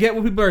 I get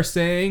what people are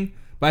saying,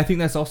 but I think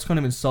that's also kind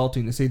of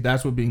insulting to say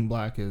that's what being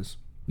black is.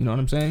 You know what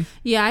I'm saying?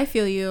 Yeah, I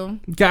feel you.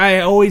 Guy,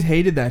 I always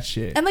hated that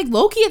shit. And like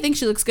Loki, I think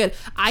she looks good.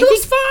 She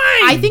looks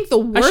fine. I think the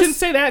worst. I shouldn't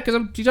say that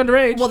because she's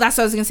underage. Well, that's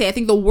what I was gonna say. I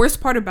think the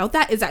worst part about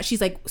that is that she's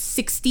like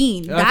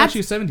 16. I thought she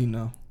was 17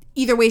 now.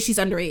 Either way, she's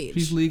underage.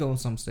 She's legal in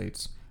some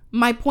states.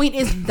 My point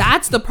is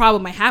that's the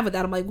problem I have with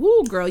that. I'm like,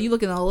 "Ooh, girl, you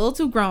looking a little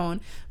too grown."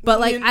 But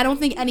like, I don't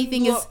think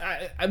anything is.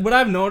 What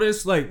I've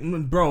noticed, like,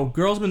 bro,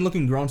 girls been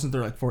looking grown since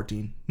they're like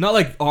 14. Not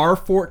like our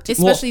 14.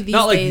 Especially these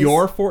not like days.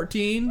 your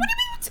 14. What do you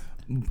mean?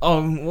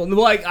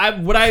 Well, like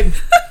trying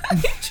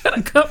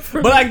to cut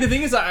from. But like the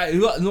thing is,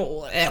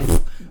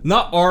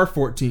 not our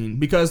 14,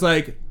 because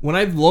like when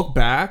I look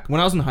back when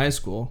I was in high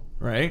school,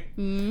 right?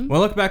 When I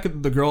look back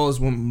at the girls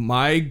when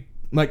my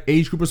like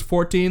age group was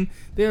 14,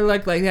 they're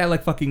like they had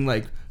like fucking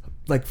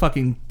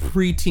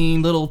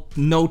preteen, little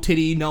no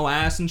titty, no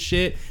ass and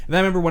shit. And I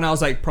remember when I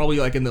was like probably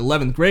like in the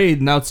 11th grade,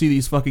 and I'd see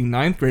these fucking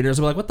 9th graders.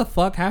 I'm like, what the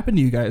fuck happened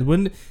to you guys?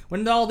 When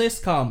did all this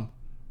come?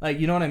 Like,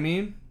 you know what I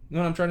mean? You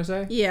know what I'm trying to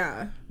say?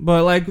 Yeah.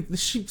 But like,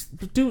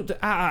 dude,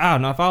 I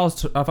don't know. If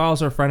I was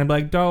her friend, I'd be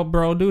like,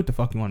 bro, do what the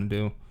fuck you want to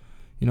do.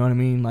 You know what I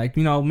mean? Like,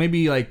 you know,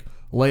 maybe like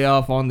lay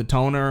off on the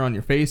toner on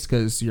your face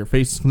because your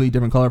face is a completely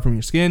different color from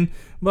your skin.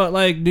 But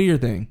like, do your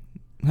thing.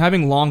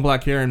 Having long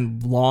black hair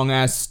and long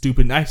ass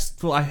stupid. I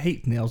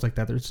hate nails like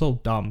that. They're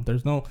so dumb.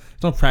 There's no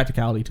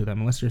practicality to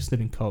them unless you're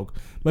sniffing coke.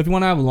 But if you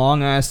want to have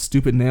long ass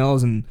stupid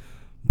nails and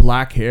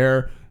black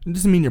hair, it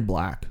doesn't mean you're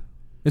black.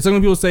 It's like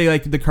when people say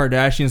like the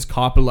Kardashians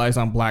capitalize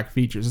on black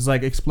features. It's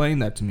like, explain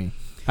that to me.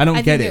 I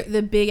don't get it.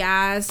 The big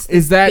ass,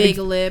 is that big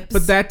lips.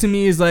 But that to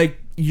me is like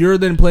you're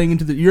then playing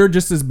into you're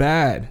just as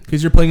bad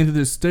because you're playing into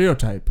this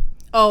stereotype.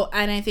 Oh,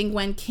 and I think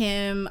when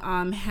Kim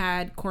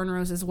had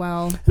cornrows as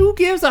well. Who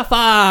gives a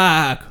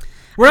fuck?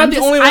 We're not the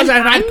only ones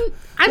that have.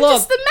 I'm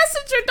just the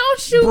messenger. Don't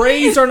shoot.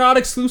 Braids are not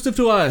exclusive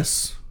to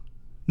us.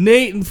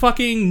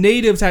 Fucking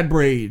natives had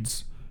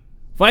braids.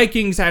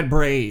 Vikings had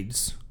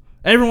braids.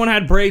 Everyone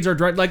had braids or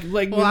dread, like.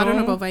 Well, I don't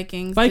know about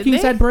Vikings.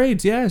 Vikings had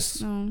braids,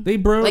 yes. Oh. They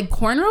like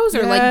cornrows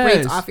or like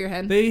braids off your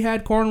head. They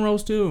had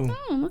cornrows too.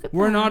 Oh, look at that.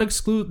 We're not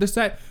exclusive.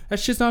 That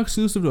shit's not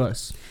exclusive to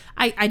us.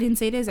 I didn't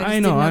say it is. I just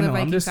didn't know the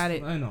Vikings had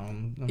it. I know.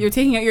 You're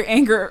taking out your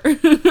anger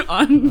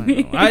on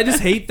me. I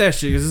just hate that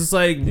shit because it's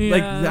like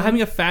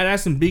having a fat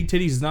ass and big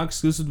titties is not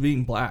exclusive to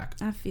being black.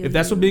 I feel if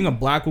that's what being a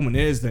black woman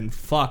is, then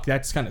fuck,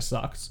 that kind of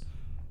sucks.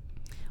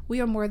 We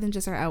are more than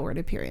just our outward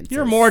appearance.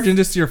 You're more than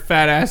just your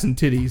fat ass and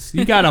titties.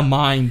 You got a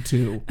mind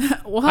too.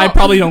 Well, I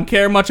probably don't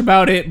care much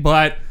about it,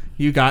 but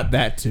you got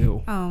that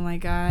too. Oh my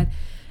god.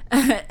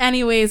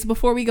 Anyways,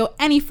 before we go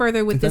any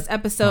further with this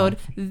episode,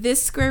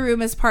 this Square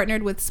Room is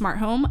partnered with Smart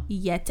Home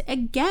yet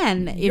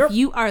again. If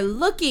you are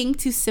looking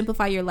to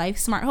simplify your life,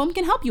 Smart Home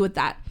can help you with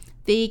that.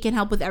 They can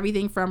help with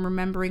everything from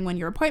remembering when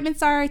your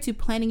appointments are to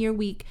planning your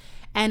week.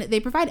 And they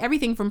provide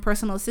everything from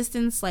personal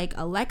assistants like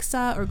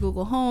Alexa or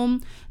Google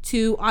Home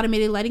to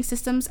automated lighting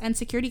systems and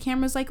security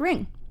cameras like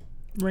Ring.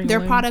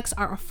 Their products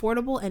are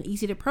affordable and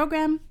easy to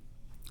program.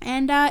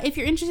 And if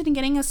you're interested in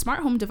getting a smart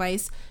home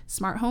device,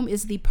 Smart Home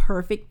is the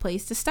perfect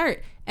place to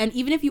start. And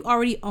even if you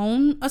already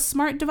own a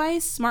smart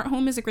device, Smart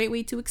Home is a great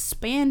way to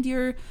expand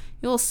your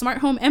little smart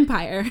home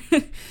empire.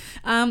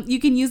 You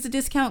can use the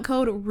discount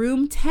code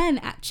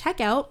ROOM10 at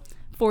checkout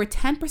for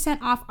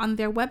 10% off on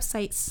their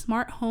website,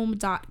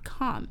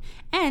 smarthome.com.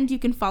 And you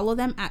can follow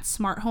them at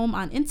Smart Home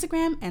on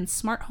Instagram and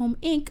Smart Home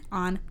Inc.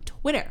 on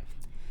Twitter.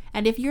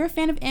 And if you're a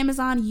fan of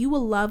Amazon, you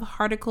will love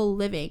Harticle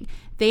Living.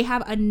 They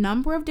have a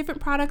number of different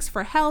products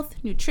for health,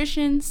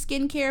 nutrition,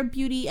 skincare,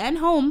 beauty, and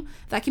home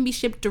that can be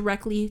shipped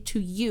directly to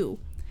you.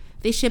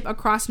 They ship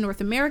across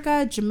North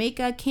America,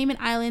 Jamaica, Cayman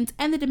Islands,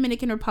 and the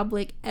Dominican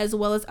Republic, as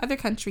well as other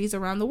countries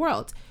around the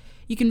world.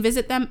 You can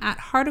visit them at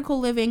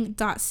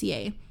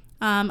harticleliving.ca.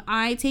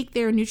 I take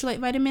their Nutrilite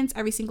vitamins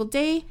every single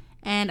day,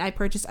 and I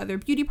purchase other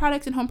beauty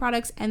products and home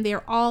products, and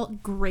they're all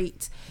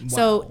great. Wow.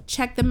 So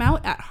check them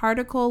out at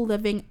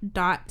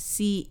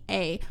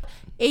harticleliving.ca.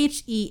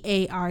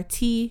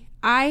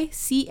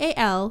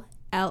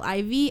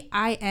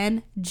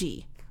 HEARTICALLIVING.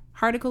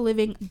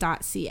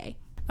 harticleliving.ca.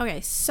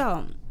 Okay,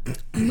 so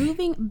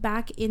moving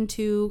back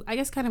into, I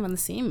guess, kind of on the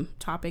same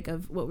topic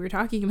of what we were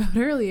talking about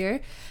earlier,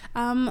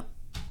 I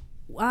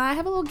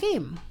have a little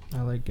game.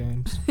 I like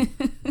games.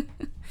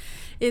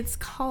 It's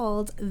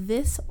called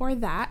This or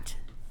That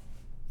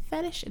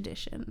Fetish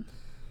Edition.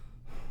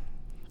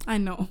 I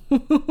know.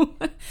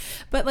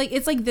 But like,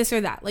 it's like this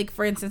or that. Like,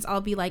 for instance, I'll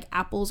be like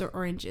apples or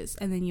oranges,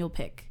 and then you'll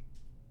pick.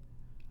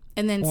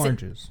 And then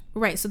oranges.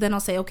 Right. So then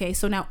I'll say, okay,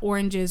 so now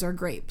oranges or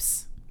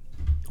grapes.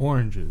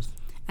 Oranges.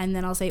 And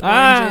then I'll say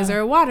oranges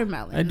or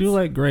watermelons. I do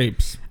like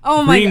grapes.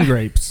 Oh my god. Green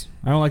grapes.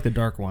 I don't like the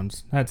dark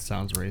ones. That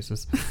sounds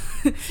racist.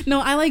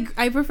 No,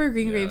 I prefer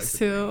green grapes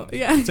too.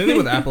 Yeah. Same thing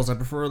with apples. I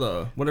prefer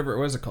the what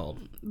is it called?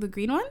 The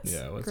green ones?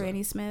 Yeah.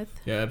 Granny Smith.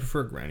 Yeah, I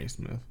prefer Granny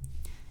Smith.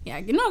 Yeah,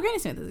 no, Granny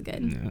Smith is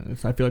good. Yeah, I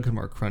feel like it's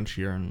more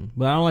crunchier,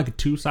 but I don't like it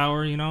too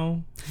sour. You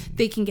know.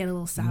 They can get a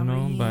little sour. You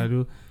know, but I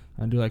do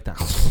like that.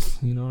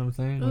 You know what I'm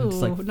saying? Ooh, it's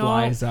like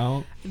flies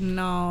out.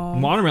 No.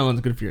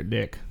 Watermelon's good for your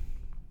dick.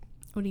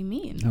 What do you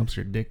mean? Helps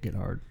your dick get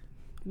hard.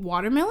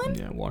 Watermelon?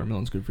 Yeah,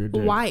 watermelon's good for your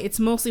dick. Why? It's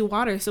mostly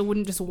water, so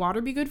wouldn't just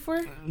water be good for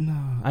it?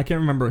 No, I can't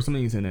remember.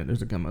 Something's in it.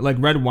 There's a comment. Like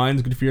red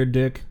wine's good for your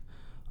dick.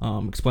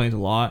 Explains a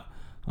lot.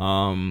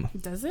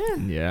 Does it?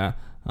 Yeah.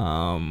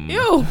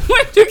 Ew,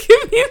 why'd you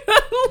give me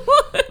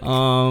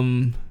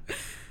that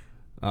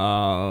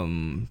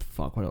look?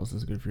 Fuck, what else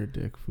is good for your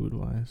dick food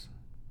wise?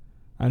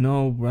 I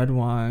know red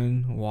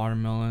wine,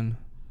 watermelon.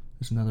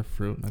 There's another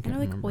fruit. I can't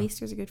remember.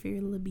 Oysters are good for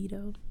your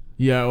libido.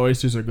 Yeah,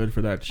 oysters are good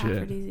for that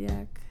shit.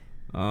 Aphrodisiac.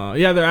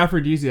 Yeah, they're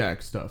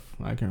aphrodisiac stuff.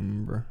 I can't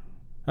remember.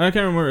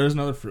 There's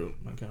another fruit.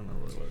 I can't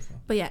remember what it was though.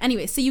 But yeah,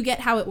 anyway, so you get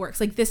how it works.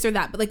 Like this or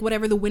that. But like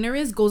whatever the winner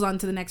is goes on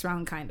to the next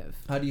round, kind of.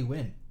 How do you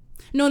win?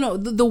 No,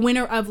 the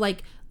winner of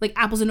like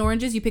apples and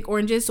oranges, you pick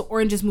oranges, so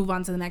oranges move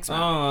on to the next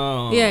round.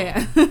 Oh.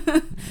 Yeah.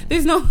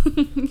 There's no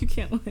you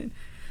can't win.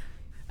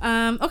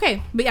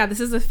 Okay, but yeah, this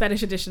is a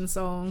fetish edition,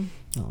 so.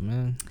 Oh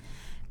man.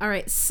 All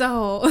right,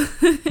 so.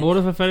 What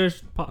if a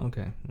fetish?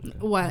 Okay.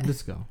 What?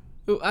 Let's go.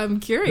 I'm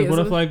curious. What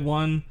if like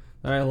one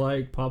that I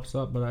like pops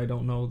up, but I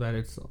don't know that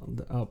it's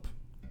up?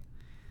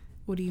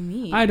 What do you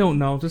mean? I don't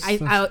know.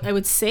 I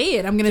would say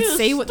it. I'm gonna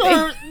say what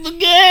start the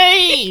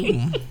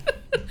game.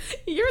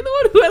 You're the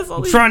one who has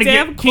all these trying to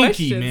damn get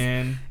questions. kinky,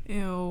 man.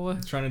 Ew.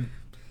 Trying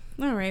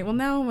to. All right. Well,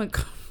 now I'm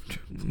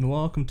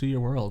welcome to your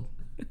world.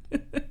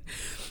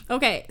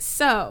 Okay.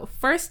 So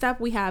first up,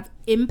 we have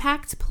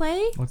impact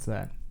play. What's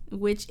that?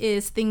 Which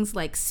is things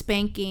like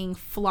spanking,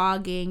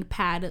 flogging,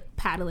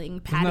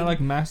 paddling. Isn't that like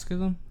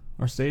masochism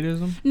or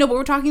sadism? No, but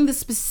we're talking the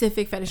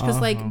specific fetish because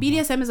like Uh-huh.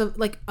 BDSM is a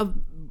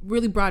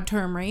really broad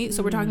term, right?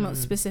 So we're talking about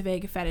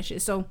specific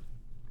fetishes. So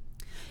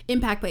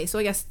impact play. So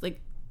I guess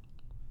like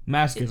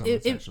masochism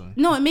essentially.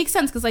 No, it makes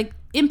sense because like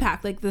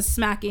impact, like the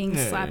smacking,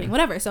 slapping, yeah.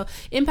 whatever. So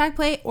impact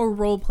play or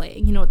role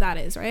playing. You know what that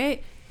is,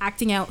 right?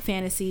 Acting out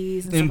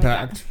fantasies and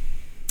impact. Stuff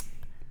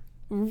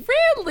like that.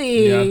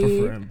 Really? Yeah, I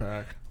prefer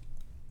impact.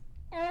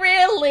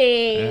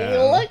 Really?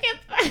 Yeah. Look at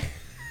that.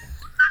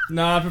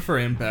 No, I prefer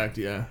impact.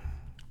 Yeah.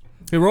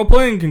 Hey, role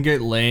playing can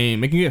get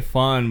lame. It can get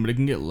fun, but it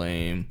can get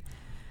lame.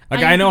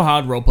 Like I know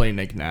how to role play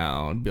Nick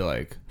now. It'd be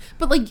like.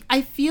 But like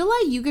I feel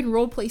like you can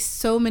role play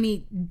so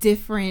many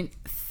different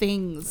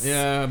things.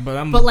 Yeah,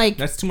 but like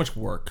that's too much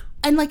work.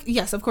 And like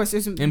yes, of course,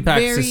 there's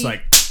impact's just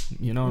like,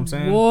 you know what I'm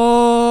saying?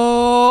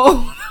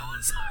 Whoa.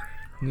 Sorry.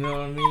 You know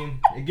what I mean?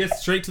 It gets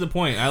straight to the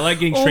point. I like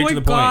getting straight to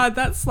the point. Oh my god,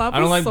 that slap! I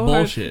don't like so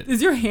bullshit. Hard.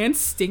 Is your hand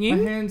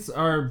stinging? My hands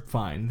are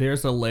fine.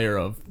 There's a layer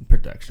of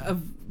protection.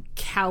 Of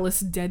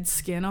callous dead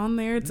skin on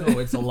there. No,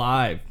 it's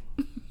alive.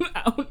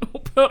 I don't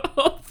know about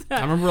all that.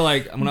 I remember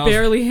like when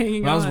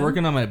I was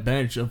working on my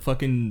bench, a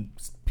fucking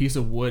piece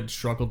of wood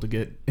struggled to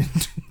get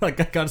like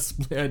I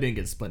didn't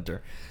get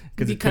splinter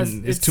because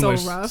it's too so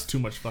much, rough. It's too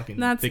much fucking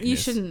thickness. You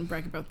shouldn't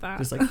brag about that.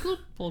 Just like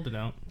pulled it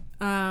out.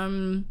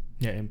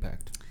 Yeah,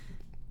 impact.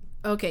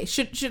 Okay,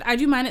 should I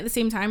do mine at the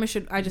same time or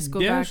should I just go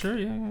back? Yeah, sure,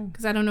 yeah.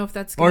 Because I don't know if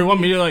that's. Or you want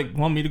me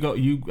to go?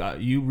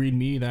 You read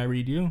me, then I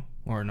read you,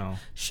 or no?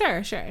 Sure.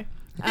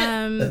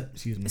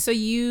 Excuse me. So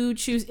you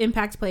choose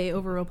impact play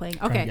over role playing.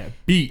 Okay. Get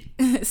beat.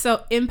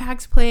 So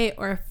impact play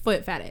or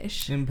foot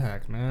fetish.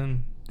 Impact,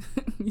 man.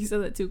 You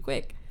said that too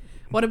quick.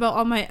 What about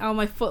all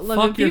my foot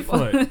loving people?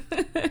 Fuck your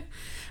foot.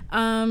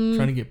 Trying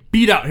to get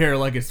beat out here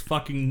like it's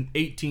fucking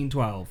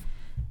 1812.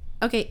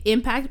 Okay,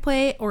 impact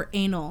play or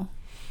anal.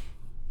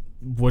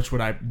 Which would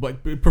I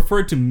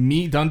prefer to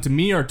me done to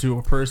me or to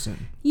a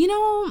person? You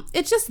know,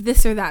 it's just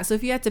this or that. So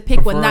if you had to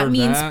pick one, that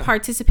means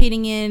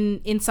participating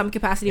in some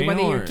capacity, whether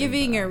you're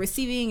giving or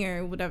receiving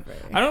or whatever.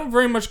 I don't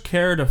very much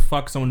care to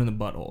fuck someone in the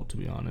butthole, to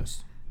be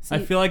honest. I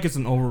feel like it's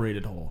an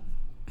overrated hole.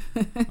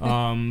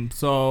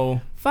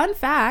 So fun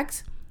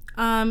fact,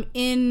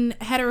 in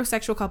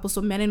heterosexual couples,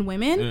 so men and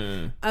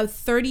women,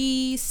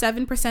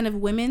 37% of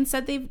women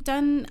said they've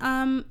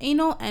done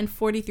anal, and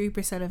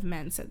 43% of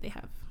men said they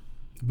have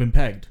been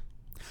pegged.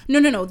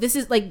 No. This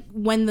is like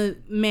when the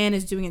man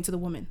is doing it to the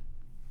woman.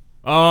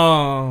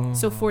 Oh.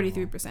 So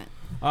 43%.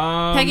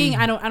 Pegging,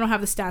 I don't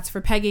have the stats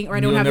for pegging, or I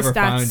don't have the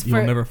stats for.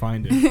 You'll never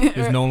find it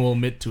because no one will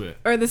admit to it.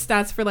 Or the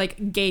stats for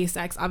like gay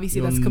sex.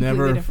 Obviously, that's completely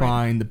different. You'll never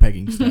find the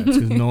pegging stats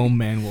because no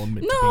man will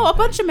admit. No, a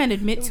bunch of men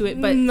admit to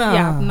it, but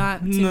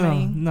not too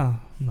many. No.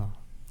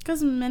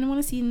 Because men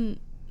want to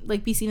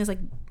be seen as like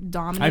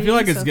dominating. I feel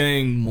like it's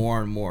getting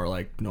more and more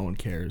like no one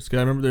cares. Because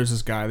I remember there's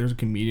a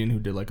comedian who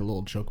did like a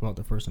little joke about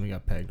the first time he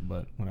got pegged,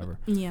 but whatever.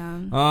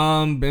 Yeah.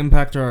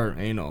 Impact or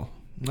anal.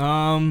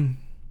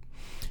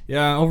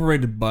 Yeah,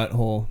 overrated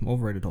butthole.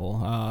 Overrated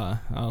hole.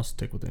 I'll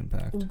stick with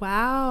impact.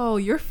 Wow,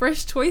 your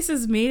first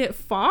choices made it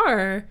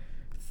far.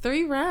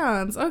 3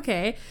 rounds.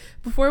 Okay.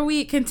 Before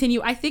we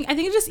continue, I think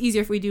it's just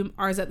easier if we do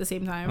ours at the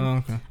same time. Oh,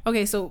 okay.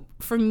 Okay, so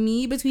for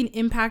me, between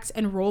impact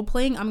and role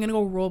playing, I'm gonna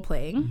go role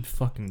playing.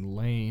 Fucking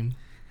lame.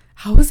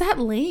 How is that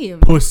lame?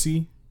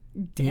 Pussy.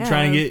 Damn. You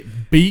trying to get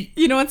beat?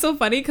 You know what's so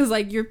funny? Because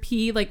like your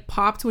pee like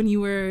popped when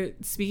you were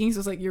speaking, so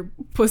it's like your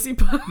pussy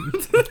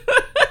popped.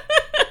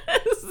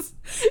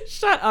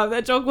 Shut up.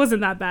 That joke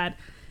wasn't that bad.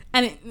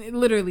 And it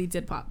literally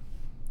did pop.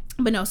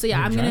 But no, so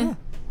yeah, I'm gonna...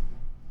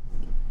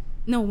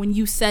 No, when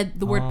you said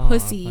the word Oh, I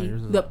pussy, thought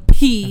yours was the a-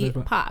 P I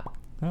thought- pop.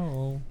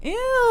 Hello.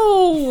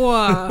 Ew.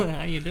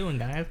 How you doing,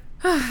 guys?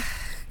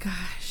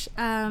 Gosh.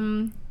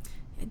 Damn,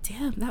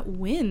 that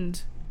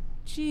wind.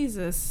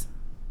 Jesus.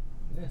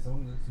 Yeah,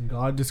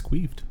 God just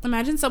queefed.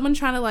 Imagine someone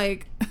trying to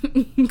like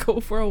go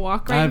for a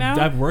walk right now.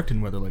 I've worked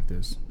in weather like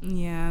this.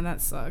 Yeah,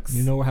 that sucks.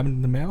 You know what happened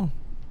in the mail?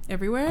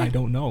 Everywhere? I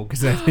don't know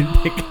because I didn't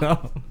pick it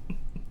up.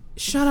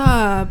 Shut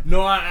up.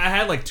 No, I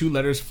had like 2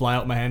 letters fly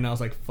out my hand and I was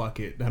like, fuck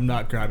it. I'm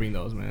not grabbing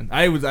those, man.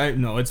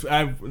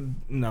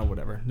 No,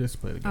 whatever.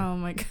 Just play the game. Oh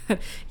my god.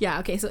 Yeah,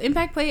 okay. So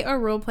impact play or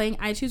role playing.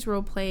 I choose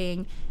role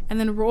playing. And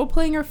then role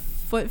playing or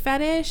foot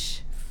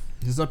fetish.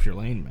 This is up your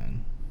lane,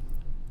 man.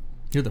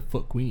 You're the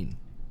foot queen.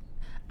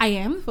 I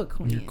am the foot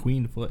queen. You're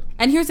queen foot.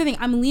 And here's the thing.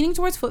 I'm leaning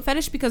towards foot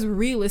fetish because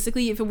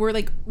realistically, if it were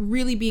like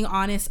really being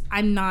honest,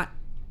 I'm not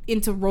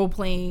into role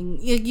playing.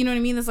 You know what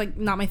I mean? That's like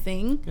not my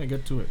thing. Yeah,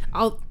 get to it.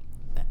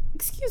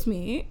 Excuse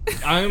me.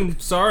 I'm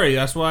sorry.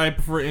 That's why I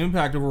prefer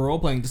impact over role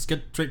playing. Just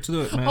get straight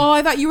to it, man. Oh,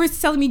 I thought you were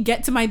telling me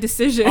get to my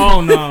decision.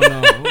 Oh, no.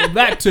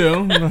 That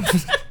too.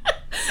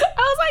 I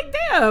was like,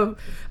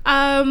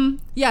 damn.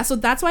 Yeah, so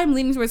that's why I'm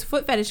leaning towards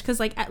foot fetish because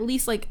like at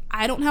least like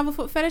I don't have a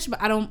foot fetish,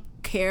 but I don't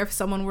care if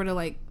someone were to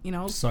like, you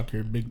know, Suck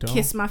your big toe.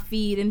 kiss my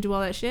feet and do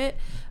all that shit.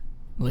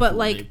 Lick but the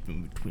like lip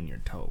in between your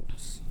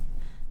toes.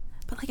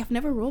 But like I've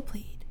never role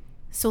played.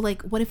 So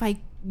like what if I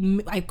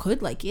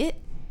could like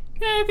it?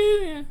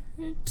 Yeah,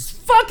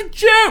 just fucking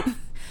shoot.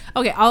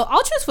 Okay,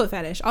 I'll choose foot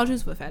fetish. I'll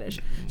choose foot fetish.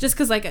 Just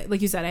cuz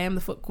like you said I am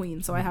the foot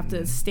queen, so I have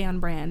to stay on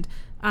brand.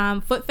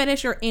 Foot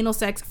fetish or anal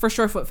sex, for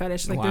sure foot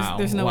fetish. Like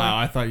there's no way.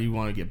 I thought you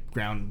want to get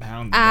ground and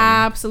pound.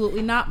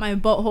 Absolutely not. My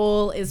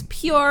butthole is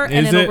pure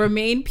and Is it'll it?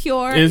 remain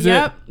pure. Is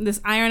yep. This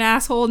iron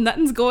asshole,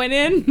 nothing's going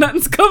in,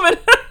 nothing's coming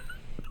out.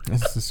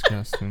 That's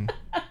disgusting.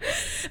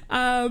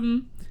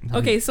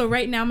 Okay, so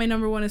right now my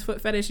number 1 is foot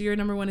fetish, your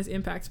number 1 is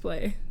impact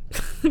play.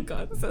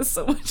 God, this says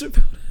so much about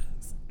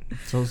us.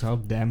 Shows how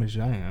damaged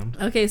I am.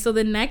 Okay, so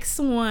the next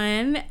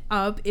one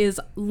up is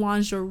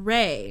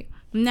lingerie.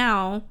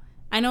 Now,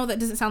 I know that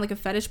doesn't sound like a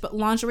fetish, but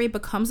lingerie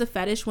becomes a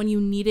fetish when you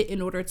need it in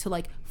order to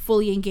like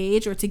fully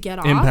engage or to get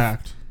off.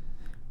 Impact.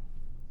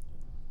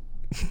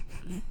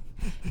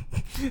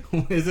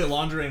 Is it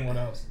lingerie and what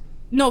else?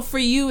 No, for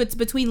you it's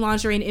between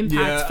lingerie and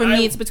impact. Yeah, for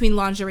me it's between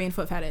lingerie and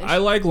foot fetish. I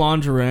like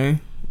lingerie.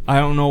 I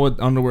don't know what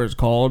underwear is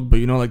called, but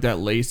you know, like that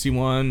lacy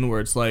one where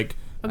it's like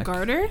a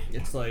garter?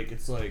 It's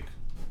like.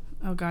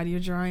 Oh God, you're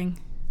drawing.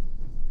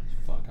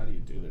 Fuck! How do you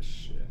do this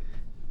shit?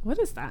 What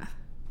is that?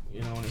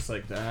 You know, when it's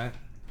like that.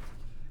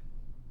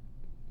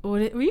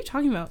 What are you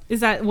talking about?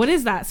 What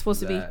is that supposed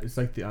to be? It's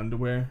like the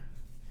underwear.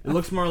 It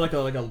looks more like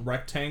a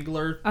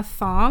rectangular. A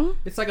thong?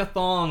 It's like a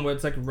thong, but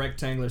it's like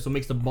rectangular, so it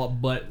makes the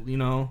butt, you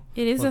know.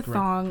 It is a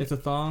thong. It's a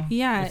thong.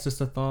 Yeah. It's just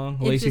a thong,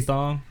 lacy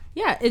thong.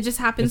 Yeah, it just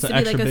happens It's to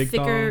an be like a extra big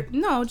thicker. thong?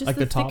 No, just Like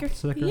the the top thicker.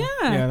 thicker? Yeah,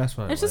 Yeah, that's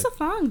what I It's just like. a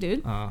thong,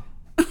 dude.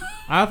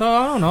 I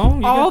don't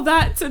know. All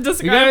that to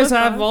describe. You guys a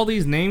have thong. all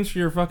these names for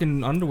your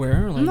fucking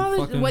underwear. Like No,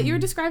 fucking, what you're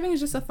describing is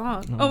just a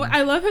thong. Oh,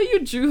 I love how you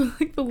drew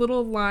like the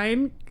little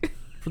line.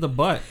 for the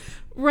butt.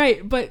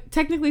 Right, but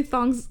technically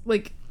thongs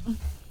like.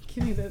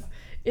 Give me this.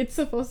 It's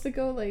supposed to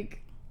go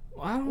like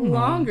I don't know.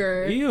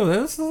 longer. Ew, that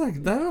looks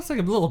like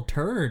a little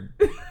turd.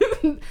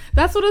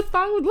 That's what a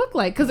thong would look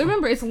like. Because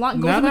remember, it's long.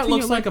 Now that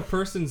looks like a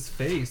person's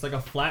face, like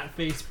a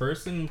flat-faced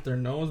person with their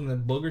nose and the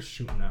boogers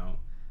shooting out.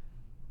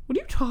 What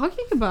are you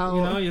talking about?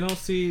 You know, you don't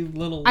see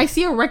little. I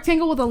see a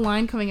rectangle with a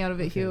line coming out of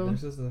it, Hugh.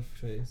 This is the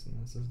face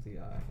and this is the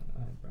eyebrow.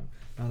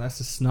 Now that's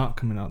the snot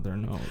coming out their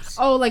nose.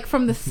 Oh, like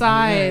from the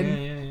side.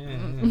 Yeah.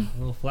 A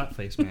little flat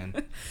face man.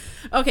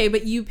 Okay,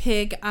 but you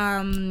pick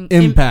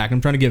Impact.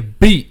 I'm trying to get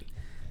beat.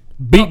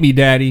 Beat me,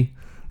 daddy.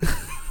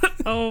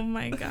 Oh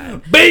my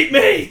God. Beat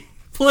me,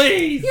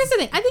 please. Here's the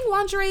thing. I think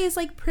lingerie is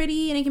like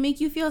pretty and it can make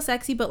you feel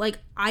sexy, but like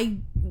I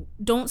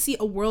don't see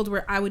a world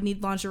where I would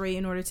need lingerie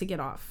in order to get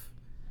off.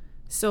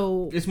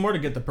 So It's more to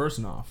get the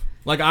person off.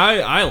 Like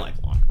I like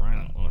lingerie.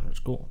 It's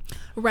cool.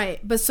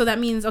 right, but so that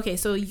means okay.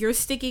 So you're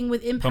sticking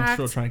with But impact, I'm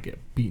still trying to get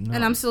beaten up.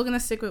 and I'm still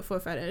gonna stick with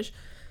foot fetish.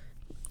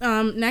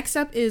 Next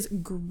up is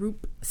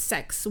group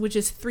sex, which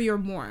is 3 or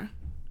more.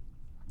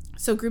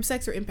 So group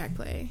sex or impact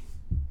play?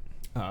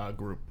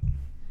 Group.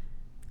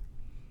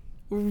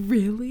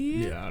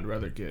 Really? Yeah, I'd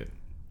rather get.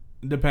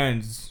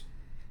 Depends.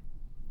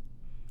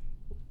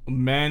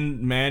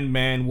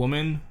 Man,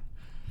 woman.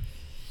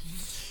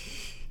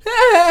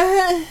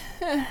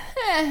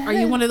 Are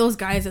you one of those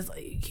guys that's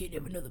like, you can't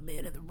have another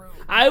man in the room?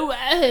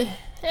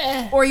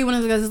 Or are you one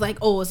of those guys that's like,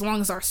 oh, as long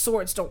as our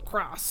swords don't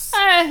cross?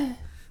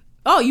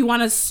 Oh, you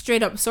want a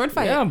straight up sword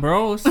fight? Yeah,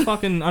 bro. Let's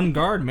fucking on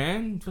guard,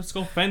 man. Let's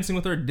go fencing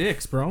with our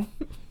dicks, bro.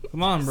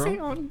 Come on, bro. Say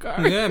on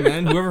guard. Yeah,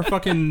 man. Whoever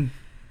fucking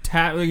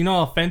you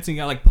know, fencing,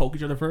 you gotta like poke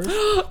each other first.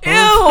 Ew!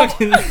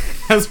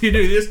 As you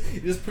do this,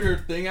 you just put your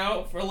thing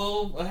out for a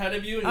little ahead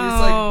of you, and you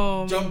just Oh.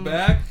 like jump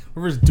back.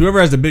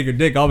 Whoever has the bigger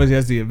dick obviously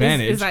has the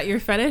advantage. Is that your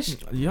fetish?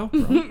 Yeah, bro.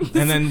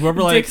 And then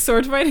whoever like Dick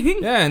sword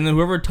fighting? yeah, and then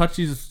whoever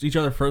touches each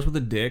other first with a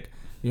dick,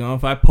 you know,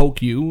 if I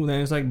poke you, then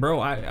it's like, bro,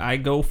 I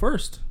go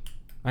first.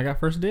 I got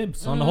first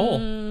dibs on the hole.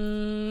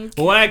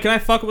 Well, can I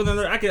fuck with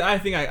another? I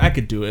think I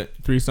could do it.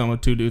 Threesome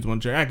with 2 dudes, 1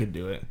 chick. I could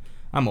do it.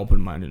 I'm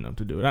open-minded enough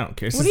to do it. I don't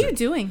care. What are you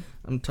doing?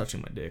 I'm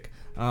touching my dick.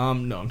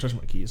 No, I'm touching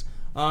my keys.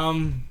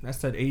 That's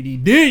that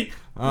ADD. Yeah,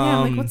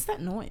 I'm like, what's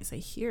that noise? I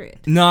hear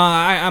it. No,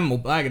 I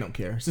don't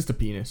care. It's just a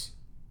penis.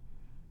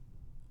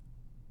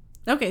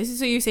 Okay,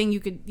 so you're saying you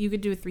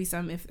could do a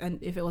threesome if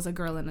it was a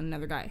girl and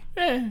another guy?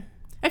 Yeah.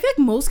 I feel like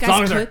most guys As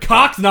long as their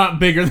cock's not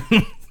bigger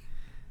than.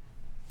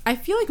 I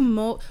feel like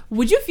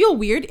would you feel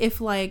weird if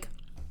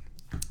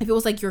it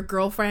was like your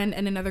girlfriend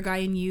and another guy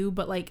and you,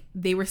 but like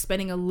they were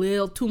spending a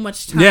little too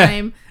much time?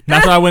 Yeah,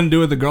 that's what I wouldn't do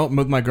with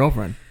my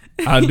girlfriend.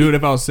 I'd do it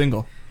if I was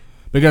single,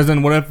 because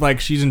then what if like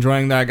she's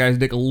enjoying that guy's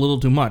dick a little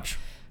too much?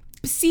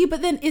 See,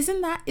 but then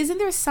isn't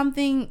there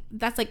something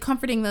that's like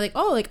comforting that like,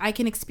 oh, like I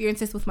can experience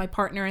this with my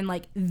partner and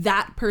like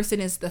that person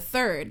is the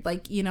third,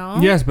 like, you know?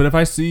 Yes, but if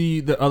I see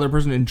the other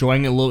person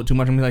enjoying it a little too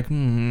much, I'm gonna be like,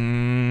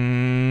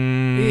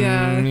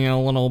 yeah, you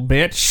little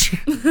bitch.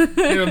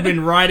 You've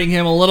been riding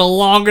him a little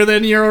longer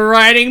than you're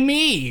riding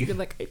me. You're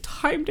like, I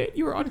timed it.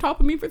 You were on top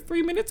of me for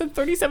 3 minutes and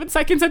 37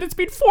 seconds, and it's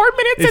been 4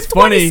 minutes and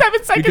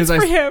 27 seconds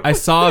for him. I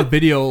saw a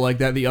video like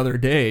that the other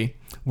day.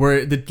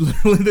 Where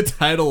literally the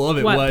title of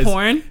it was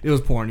porn? It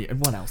was porn.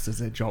 What else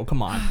is it, Joe?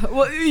 Come on.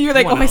 Well, you're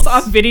like, I saw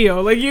a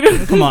video. Like, you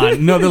know. Come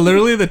on. No,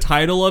 literally the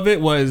title of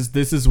it was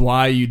 "This is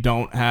why you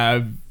don't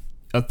have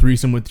a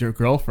threesome with your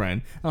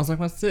girlfriend." And I was like,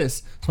 "What's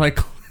this?" So I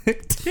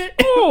clicked it.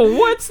 Oh,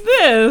 what's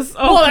this?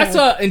 Okay. Well, that's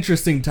an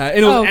interesting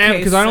title.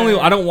 Because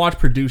I don't watch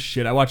produced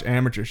shit. I watch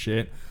amateur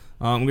shit.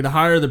 The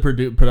higher the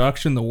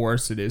production, the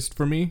worse it is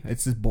for me.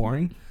 It's just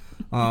boring.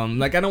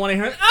 Like I don't want to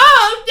hear,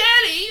 "Oh,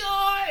 daddy,"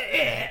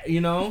 you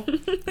know.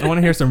 I want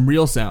to hear some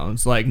real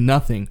sounds, like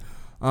nothing.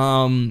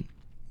 Yeah,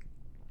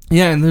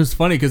 and it was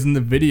funny because in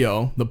the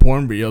video, the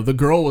porn video, the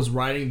girl was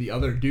riding the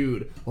other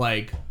dude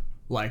like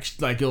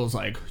it was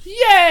like,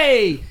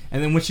 yay!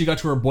 And then when she got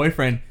to her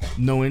boyfriend,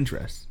 no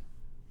interest.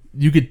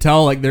 You could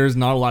tell like there's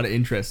not a lot of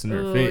interest in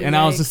her face, and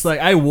I was just like,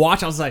 I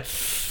was like,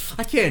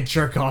 I can't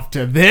jerk off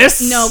to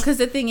this. No, because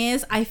the thing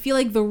is, I feel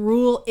like the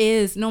rule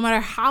is no matter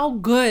how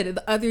good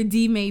the other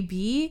D may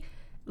be,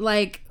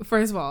 like,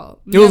 first of all,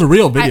 it was a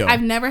real video.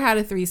 I've never had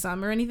a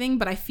threesome or anything,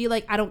 but I feel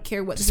like I don't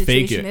care what the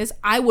situation is.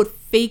 I would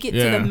fake it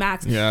to the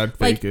max. Yeah, I'd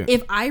fake it.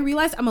 If I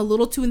realize I'm a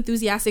little too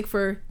enthusiastic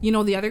for,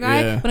 the other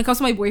guy, when it comes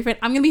to my boyfriend,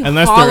 I'm going to be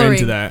Unless hollering. They're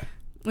into that.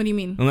 What do you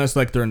mean? Unless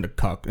like they're into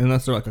cuck.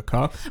 Unless they're like a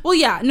cuck. Well,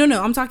 yeah.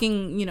 No. I'm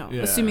talking,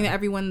 assuming that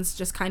everyone's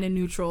just kind of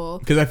neutral.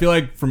 Because I feel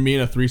like for me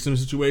in a threesome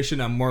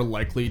situation, I'm more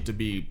likely to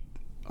be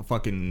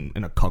in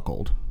a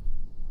cuckold.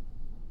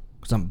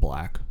 Because I'm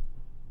black.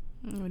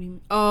 What do you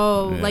mean?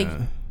 Oh,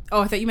 yeah.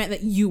 I thought you meant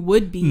that you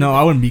would be. No,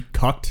 I wouldn't be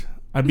cucked.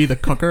 I'd be the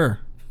cucker.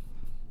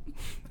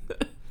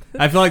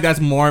 I feel like that's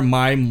more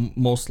my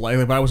most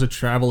likely. If I was to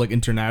travel like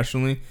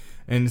internationally,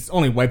 and it's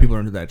only white people are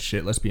into that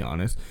shit, let's be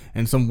honest.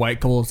 And some white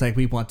couple is like,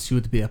 we want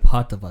you to be a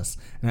part of us.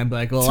 And I'd be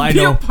like, well, I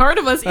know. Be a part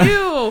of us?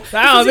 Ew.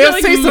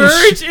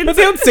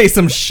 They'll say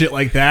some shit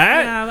like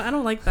that. Yeah, I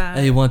don't like that.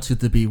 I want you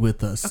to be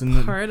with us.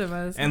 Part of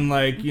us. And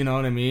like, you know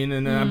what I mean?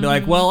 And then I'd be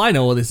like, well, I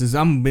know what this is.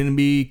 I'm going to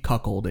be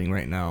cuckolding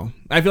right now.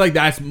 I feel like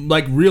that's,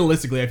 like,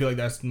 realistically, I feel like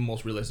that's the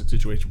most realistic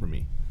situation for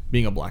me.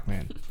 Being a black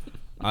man.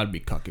 I'd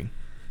be cucking.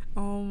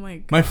 Oh my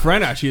God. My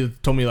friend actually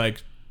told me,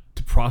 like,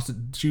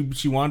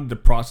 she wanted to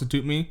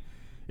prostitute me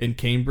in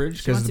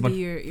Cambridge. She wants to be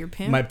your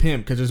pimp? My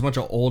pimp, because there's a bunch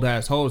of old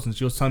ass hoes, and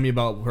she was telling me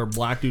about her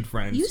black dude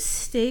friends. You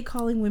stay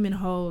calling women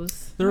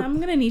hoes. I'm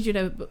gonna need you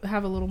to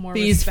have a little more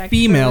these respect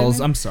females.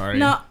 for I'm sorry.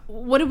 No,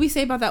 what did we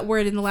say about that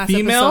word in the last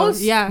females?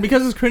 episode? Yeah,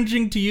 because it's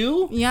cringing to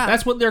you. Yeah,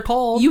 that's what they're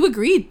called. You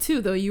agreed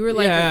too, though. You were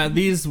like, yeah,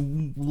 these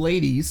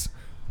ladies.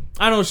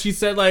 I don't know. She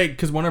said like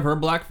because one of her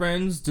black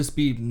friends just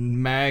be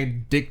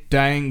mad dick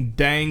dang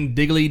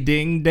diggly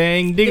ding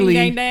dang diggly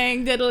ding,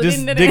 dang, diddle, just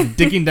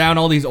dicking down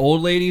all these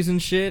old ladies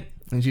and shit.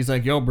 And she's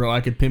like, yo, bro, I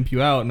could pimp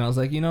you out. And I was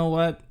like, you know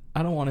what?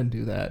 I don't want to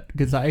do that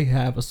because I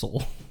have a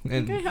soul.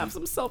 And I have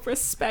some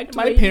self-respect.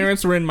 My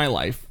parents were in my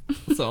life,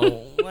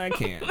 so I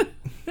can't.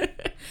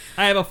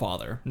 I have a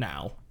father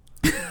now.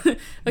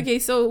 Okay,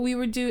 so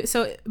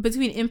so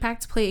between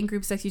impact play and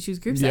group sex, you choose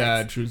group sex? Yeah,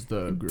 I choose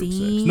the group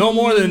sex. No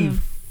more than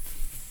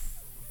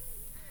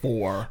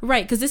 4.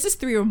 Right, because this is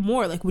 3 or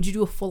more. Like, would you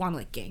do a full-on,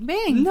 like,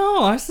 gangbang?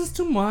 No, that's just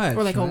too much.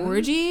 Or, like, a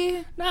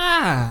orgy?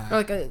 Nah.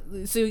 Or, like,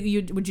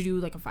 would you do,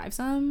 like, a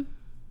 5-some?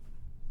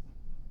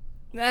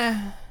 Nah.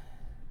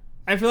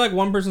 I feel like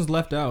one person's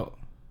left out.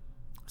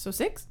 So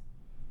 6?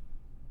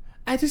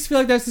 I just feel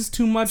like that's just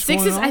too much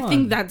 6 is, on. I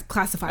think that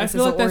classifies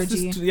as an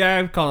orgy. Yeah,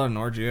 I'd call it an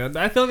orgy.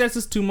 I feel like that's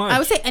just too much. I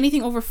would say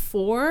anything over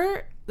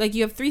 4... Like,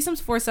 you have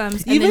threesomes,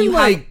 foursomes, and even then you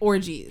like, have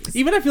orgies.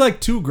 Even I feel like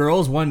 2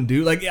 girls, 1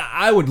 dude. Like, yeah,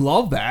 I would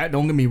love that.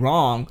 Don't get me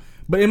wrong.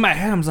 But in my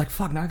head, I'm just like,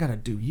 fuck, now I gotta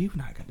do you.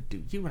 Now I gotta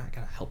do you. And I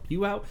gotta help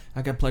you out.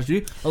 I gotta pleasure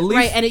you. At least,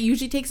 right, and it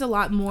usually takes a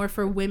lot more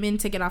for women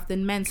to get off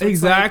than men. So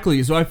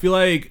exactly. So I feel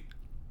like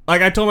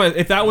I told my,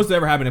 if that was to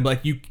ever happen, I'd be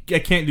like, I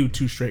can't do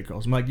 2 straight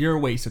girls. I'm like, you're a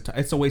waste of time.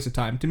 It's a waste of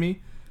time to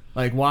me.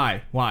 Like,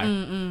 why?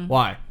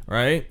 Why?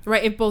 Right?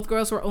 Right. If both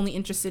girls were only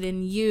interested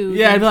in you.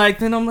 Yeah, I'd be like,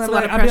 then I'm it's like, a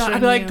lot of I'd be pressure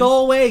like, on you.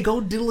 go away,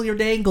 go diddle your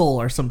dangle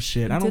or some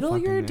shit. I don't Diddle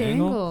fucking your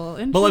dangle.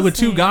 But like with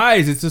two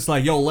guys, it's just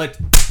like, yo, let's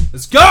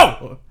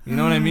go. You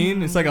know what I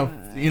mean? It's like a,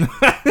 you know.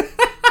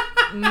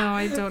 No,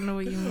 I don't know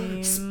what you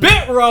mean.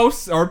 Spit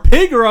roast or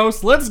pig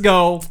roast. Let's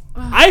go.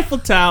 Eiffel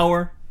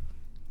Tower.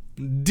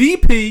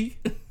 DP.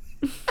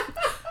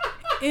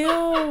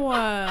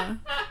 Ew.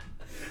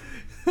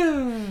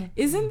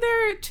 Isn't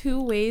there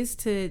 2 ways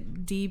to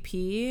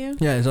DP?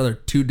 Yeah, there's either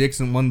 2 dicks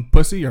in one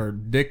pussy or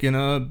dick in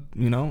a,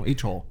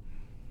 each hole.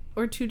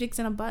 Or 2 dicks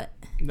in a butt?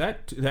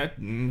 That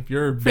if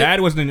your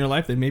dad wasn't in your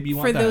life, then maybe you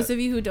want For that. those of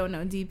you who don't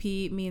know,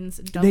 DP means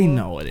double They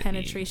know what it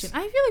penetration.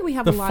 means. I feel like we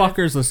have The a lot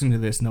fuckers listening to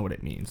this know what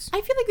it means.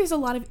 I feel like there's a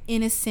lot of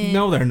innocent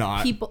No, they're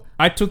not. people.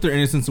 I took their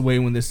innocence away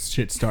when this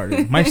shit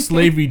started. My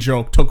slavery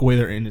joke took away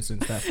their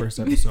innocence that first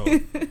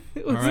episode.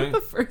 Was Alright? it the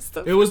first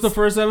episode? It was the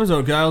first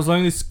episode. I was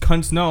letting these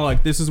cunts know,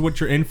 like, this is what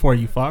you're in for,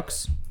 you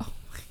fucks.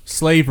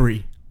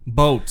 Slavery,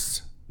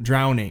 boats,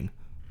 drowning.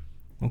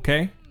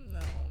 Okay? No.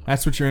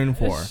 That's what you're in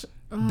for.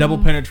 Double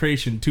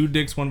penetration, 2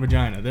 dicks, 1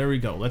 vagina. There we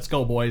go. Let's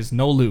go, boys.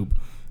 No lube.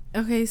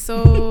 Okay,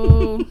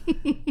 so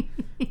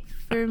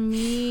for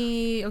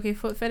me,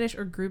 foot fetish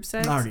or group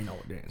sex? I already know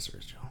what the answer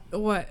is, Joe.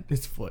 What?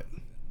 It's foot.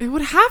 It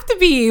would have to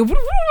be. What do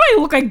I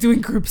look like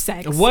doing group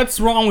sex? What's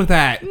wrong with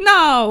that?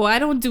 No, I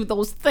don't do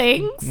those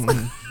things.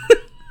 Mm.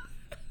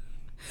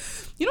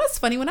 You know what's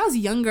funny? When I was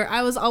younger,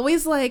 I was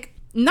always like,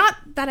 not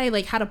that I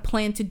like had a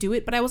plan to do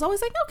it, but I was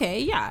always like, okay,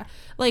 yeah,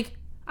 like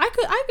I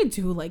could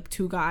do like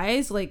 2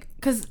 guys, like,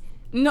 cause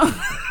no.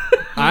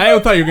 I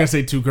thought you were gonna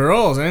say 2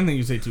 girls. I didn't think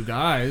you'd say 2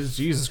 guys.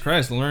 Jesus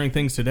Christ, learning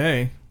things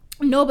today.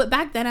 No, but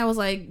back then I was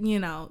like,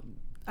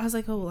 I was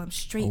like, oh, well, I'm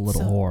straight.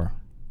 whore.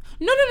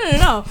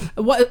 No.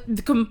 What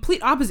the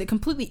complete opposite,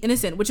 completely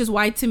innocent, which is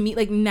why to me,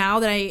 like now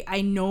that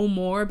I know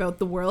more about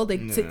the world,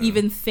 like to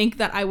even think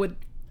that I would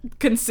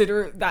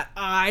consider that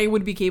I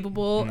would be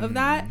capable of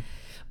that.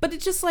 But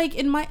it's just like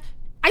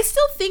I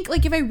still think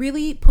like if I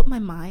really put my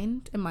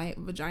mind and my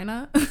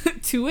vagina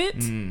to it,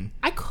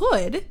 I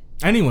could.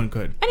 Anyone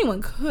could.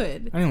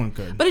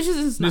 But it's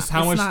just Just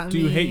how much do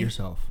you hate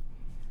yourself?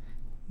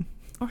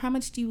 Or how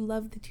much do you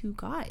love the 2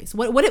 guys?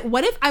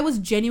 What if I was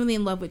genuinely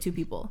in love with 2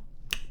 people?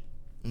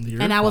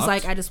 I was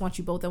like, I just want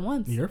you both at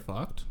once. You're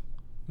fucked.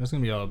 That's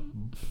gonna be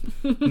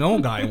no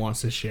guy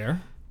wants to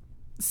share.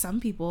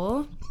 Some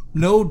people.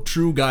 No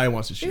true guy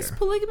wants to share. There's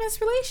polygamous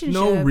relationships.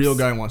 No real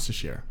guy wants to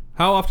share.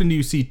 How often do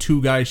you see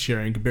 2 guys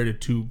sharing compared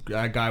to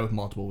a guy with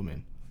multiple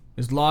women?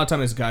 There's a lot of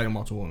time it's a guy with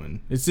multiple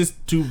women. It's just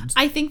 2.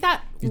 I think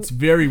that it's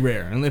very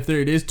rare. And if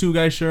it is 2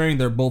 guys sharing,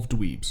 they're both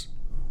dweebs.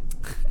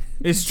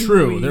 It's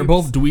true. They're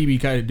both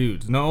dweeby kind of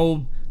dudes.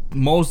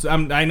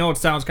 I know it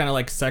sounds kind of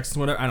like sexist,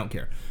 whatever. I don't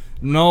care.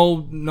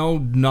 No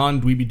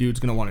non-dweeby dude's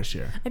gonna want to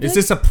share. It's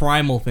just a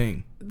primal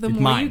thing. The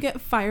more you get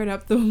fired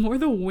up, the more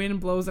the wind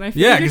blows, and I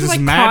feel yeah, like you're just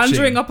like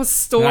conjuring up a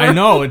storm. I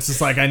know. It's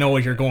just like I know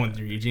what you're going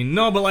through, Eugene.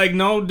 No, but like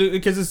no,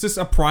 because it's just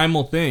a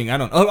primal thing. I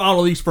don't. At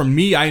least for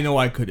me, I know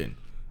I couldn't.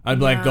 I'd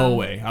be like, go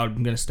away.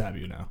 I'm gonna stab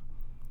you now.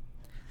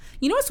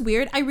 You know what's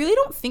weird? I really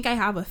don't think I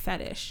have a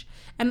fetish.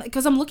 And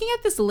because I'm looking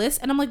at this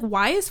list and I'm like,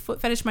 why is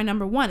foot fetish my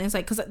number 1? It's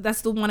like, because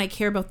that's the one I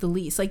care about the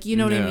least. Like, you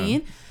know what I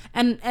mean?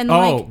 And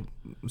like,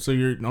 so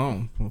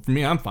for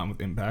me, I'm fine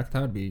with impact.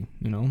 That would be,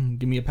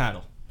 give me a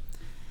paddle.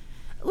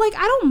 Like,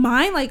 I don't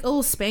mind like a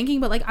little spanking,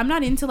 but like I'm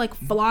not into like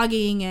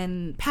flogging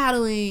and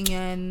paddling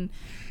and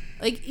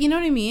like, you know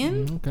what I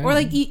mean? Okay. Or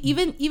like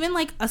even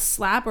like a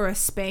slap or a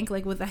spank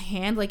like with a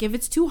hand. Like if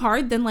it's too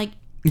hard, then like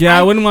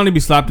I wouldn't want to be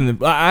slapped in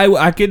the.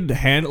 I could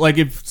handle like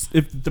if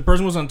the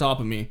person was on top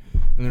of me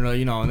and they're like,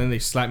 and then they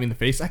slap me in the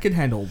face, I could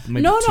handle.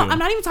 Maybe no, 2. I'm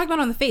not even talking about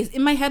on the face.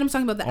 In my head, I'm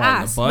talking about the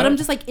ass. But I'm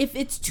just like, if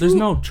it's too. There's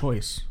no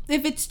choice.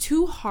 If it's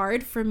too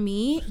hard for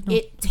me,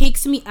 it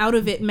takes me out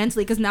of it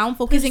mentally because now I'm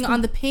focusing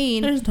on the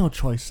pain. There's no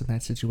choice in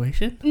that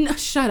situation. No,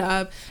 shut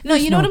up. No,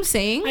 you know what I'm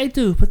saying? I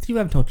do, but you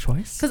have no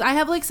choice. Because I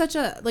have like such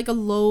a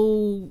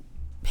low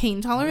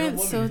pain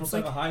tolerance, so it's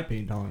like a high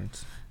pain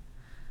tolerance.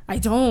 I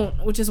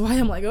don't, which is why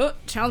I'm like, oh,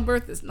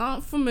 childbirth is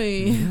not for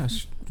me.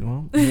 Yes.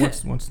 Well,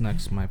 what's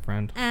next, my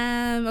friend?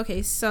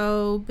 Okay,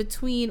 so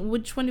between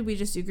which one did we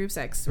just do? Group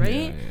sex,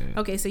 right? Yeah.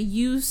 Okay, so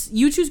you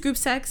choose group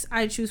sex,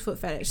 I choose foot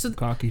fetish. So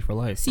cocky for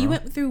life. So you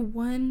went through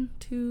 1,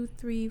 2,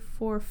 3,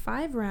 4,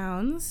 5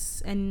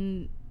 rounds,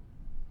 and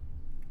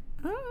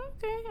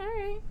okay,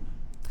 all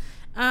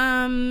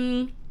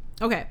right.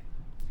 Okay.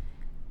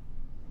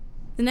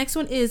 The next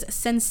one is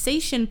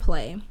sensation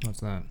play. What's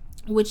that?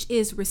 Which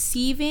is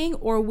receiving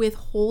or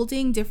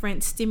withholding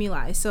different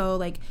stimuli. So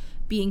like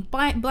being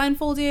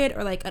blindfolded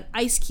or like an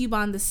ice cube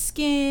on the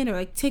skin or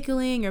like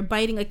tickling or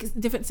biting, like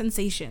different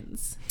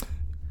sensations.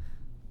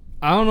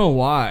 I don't know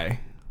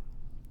why.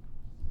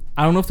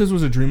 I don't know if this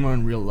was a dream or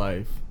in real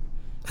life.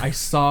 I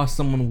saw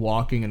someone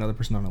walking another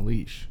person on a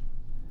leash.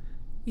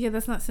 Yeah,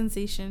 that's not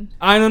sensation.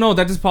 I don't know.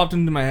 That just popped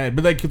into my head.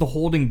 But like the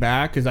holding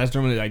back, because that's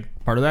normally like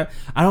part of that.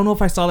 I don't know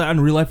if I saw that in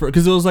real life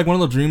because it was like one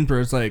of those dreams where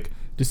it's like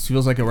just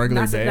feels like a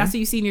regular day. That's what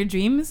you see in your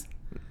dreams?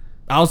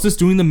 I was just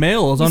doing the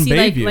male. I was You on see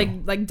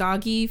Bayview. like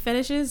doggy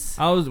fetishes.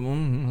 I don't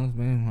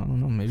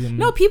know. Maybe I'm,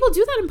 No, people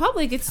do that in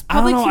public. It's I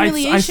don't public know.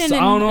 humiliation. I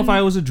don't know if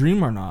I was a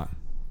dream or not.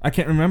 I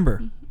can't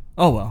remember.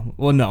 Oh well.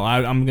 Well, no.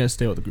 I'm gonna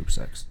stay with the group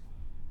sex.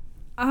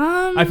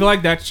 I feel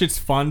like that shit's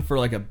fun for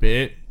like a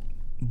bit,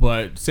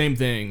 but same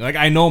thing. Like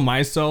I know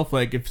myself.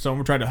 Like if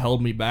someone tried to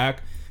hold me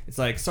back, it's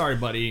like, sorry,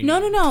 buddy.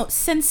 No.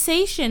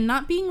 Sensation,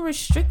 not being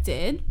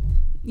restricted.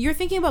 You're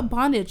thinking about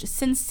bondage.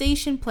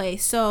 Sensation play.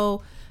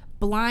 So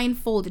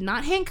blindfolded,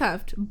 not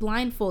handcuffed,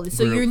 blindfolded.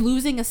 So Group. you're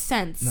losing a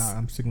sense. Nah,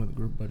 I'm sticking with the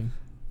group, buddy.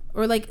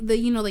 Or like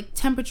the like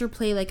temperature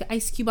play, like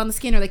ice cube on the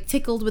skin, or like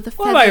tickled with a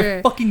What am I,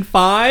 feather. fucking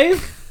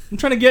 5? I'm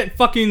trying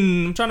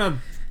to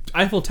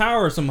Eiffel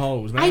Tower some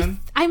hoes, man.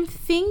 I'm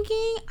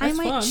thinking That's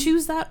I might fun.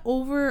 choose that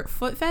over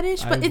foot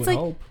fetish, but I it's would like,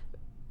 hope.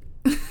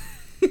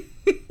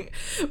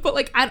 but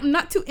like I'm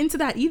not too into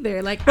that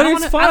either. Like But I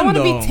it's don't fun, want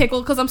to be though.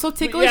 tickled because I'm so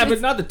ticklish. Yeah, but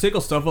It's- not the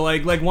tickle stuff. But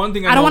like one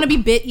thing I don't want to be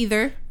bit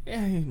either.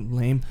 Yeah,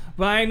 lame.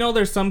 But I know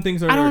there's some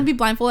things that I don't are. want to be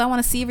blindfolded. I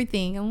want to see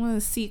everything. I want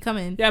to see it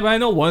coming. Yeah, but I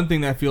know one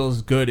thing that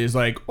feels good is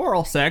like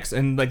oral sex,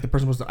 and like the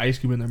person puts the ice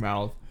cube in their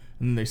mouth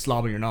and then they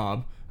slob on your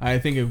knob. I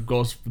think it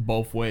goes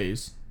both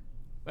ways.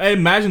 I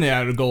imagine they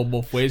had to go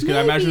both ways because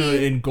I imagine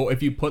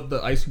if you put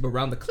the ice cube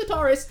around the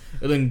clitoris,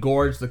 it'll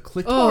engorge the Oh,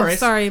 clitoris.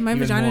 sorry, my even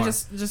vagina more.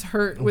 just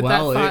hurt with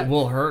well, that thought. it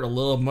will hurt a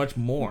little much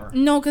more.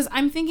 No, because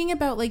I'm thinking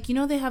about like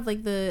they have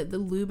like the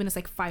lube and it's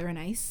like fire and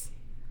ice,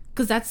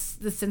 because that's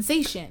the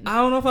sensation. I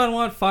don't know if I'd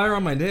want fire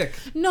on my dick.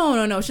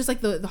 No, it's just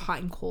like the hot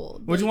and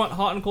cold. Would you Like, want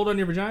hot and cold on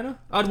your vagina?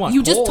 I'd want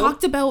You cold. just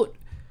talked about.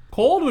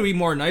 Cold would be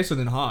more nicer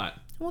than hot.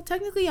 Well,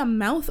 technically, a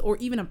mouth or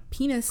even a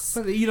penis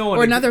But you know what?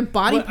 or another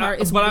body part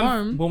is but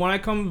warm. But when I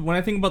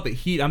think about the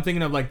heat, I'm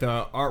thinking of like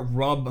the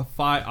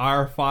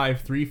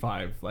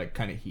R535 like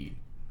kind of heat.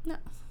 No.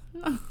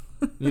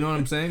 You know what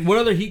I'm saying? What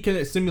other heat can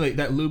it simulate?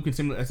 That lube can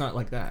simulate. It's not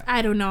like that.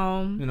 I don't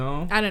know. You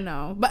know? I don't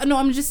know. But no,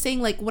 I'm just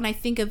saying, like, when I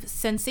think of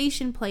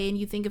sensation play and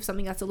you think of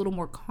something that's a little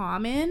more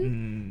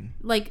common,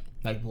 like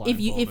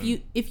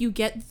if you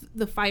get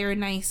the fire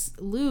and ice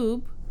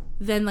lube,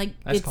 then like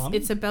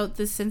it's about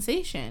the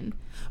sensation.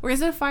 Or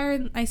is it a fire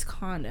and ice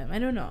condom? I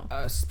don't know.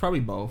 It's probably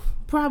both.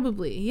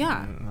 Probably,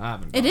 yeah. I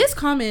haven't It done is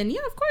common. Yeah,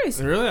 of course.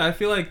 Really? I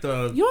feel like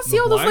the You don't see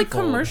all those like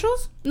blindfold-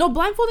 commercials? No,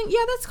 blindfolding. Yeah,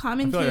 that's I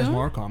common feel too. like it's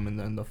more common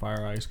than the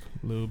fire ice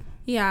lube.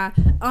 Yeah.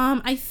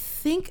 I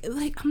think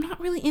like I'm not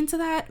really into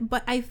that,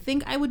 but I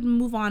think I would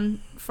move on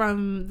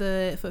from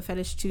the foot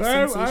fetish to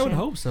sensation. I would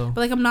hope so.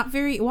 But like I'm not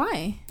very.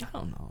 Why? I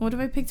don't know. What if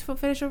I picked foot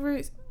fetish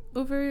over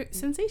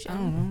sensation? I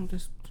don't know.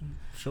 Just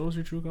shows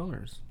your true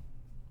colors.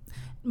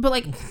 But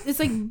like it's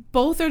like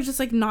both are just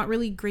like not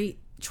really great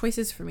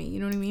choices for me. You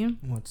know what I mean?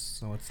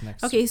 What's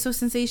next? Okay, so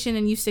sensation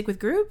and you stick with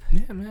group.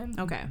 Yeah, man.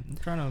 Okay. I'm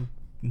trying to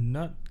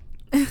nut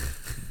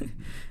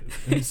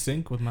in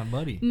sync with my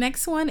buddy.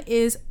 Next one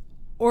is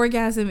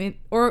orgasm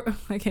or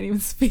I can't even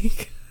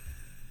speak.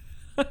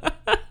 I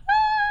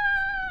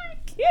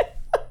can't.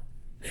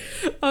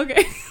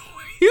 Okay.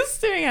 Why are you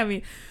staring at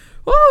me?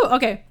 Woo!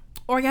 Okay.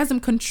 Orgasm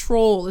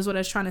control is what I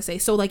was trying to say.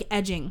 So like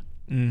edging.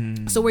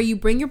 So where you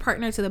bring your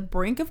partner to the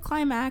brink of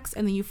climax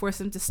and then you force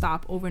them to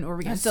stop over and over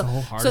again. That's so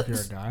hard if you're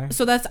a guy.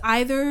 So that's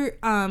either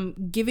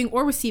giving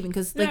or receiving,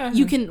 because like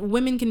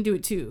women can do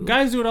it too.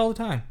 Guys do it all the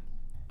time.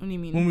 What do you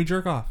mean? When we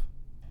jerk off.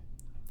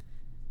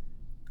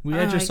 We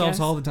edge ourselves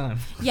all the time.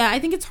 Yeah, I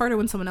think it's harder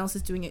when someone else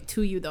is doing it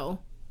to you though.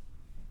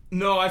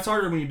 No, it's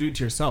harder when you do it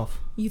to yourself.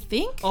 You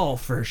think? Oh,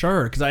 for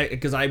sure.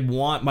 Because I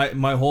want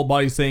my whole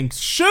body saying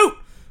shoot.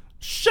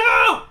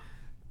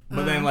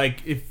 But then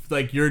like if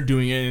like you're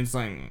doing it, it's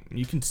like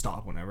you can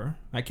stop whenever.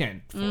 I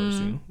can't force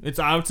you.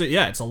 I would say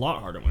it's a lot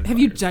harder when. Have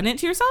you done it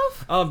to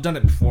yourself? Oh, I've done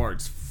it before.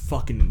 It's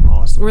fucking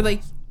impossible. Or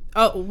like,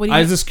 what do you?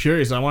 I was just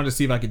curious. I wanted to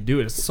see if I could do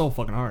it. It's so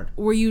fucking hard.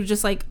 Where you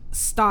just like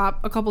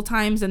stop a couple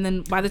times and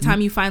then by the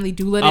time you finally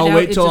do let it out, I'll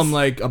wait till just, I'm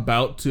like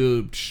about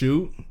to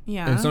shoot.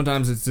 Yeah. And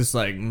sometimes it's just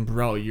like,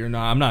 bro, you're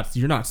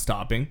not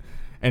stopping.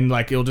 And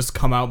like it'll just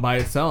come out by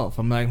itself.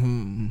 I'm like,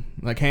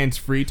 like hands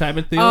free type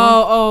of thing.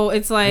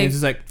 it's like And it's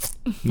just like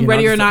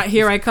ready or not,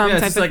 here I come. Yeah,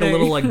 type it's just of like thing. a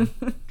little like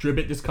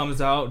dribbit just comes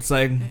out. It's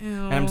like,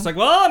 and I'm just like,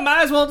 well, I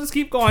might as well just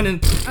keep going.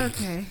 And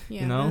Okay,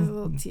 yeah, You know? that's a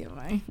little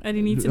TMI. I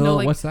didn't need to know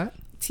like what's that?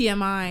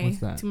 TMI. What's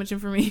that? Too much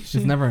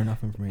information. There's never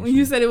enough information. When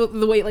you said it,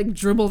 the way it like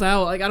dribbled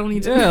out, like I don't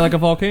need to. Yeah, like a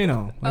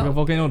volcano, a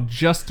volcano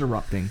just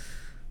erupting.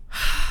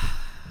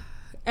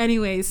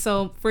 Anyways,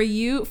 so for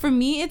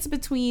me, it's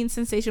between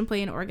sensation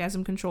play and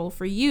orgasm control.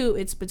 For you,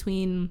 it's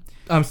between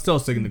I'm still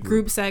sticking the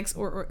group sex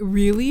or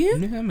really?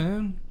 Yeah,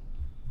 man.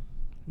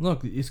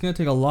 Look, it's gonna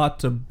take a lot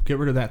to get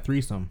rid of that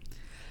threesome.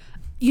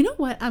 You know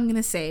what I'm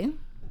gonna say?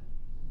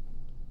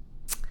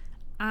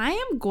 I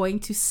am going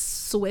to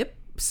switch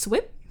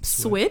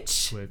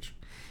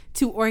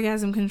to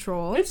orgasm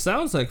control. It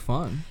sounds like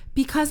fun.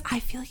 Because I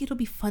feel like it'll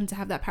be fun to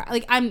have that power.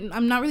 Like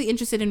I'm not really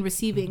interested in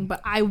receiving, but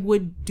I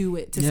would do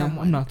it to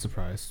someone. I'm not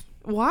surprised.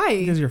 Why?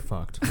 Because you're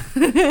fucked.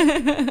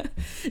 No,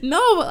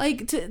 but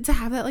like to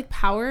have that like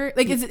power,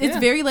 like it's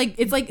very like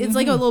it's like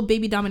a little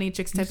baby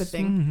dominatrix type of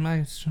thing.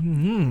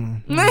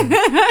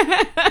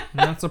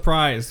 Not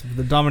surprised if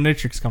the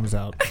dominatrix comes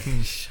out.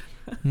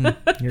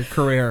 Your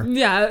career.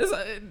 Yeah.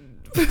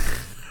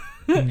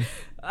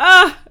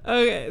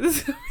 Okay.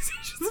 This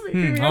conversation's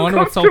making me I wonder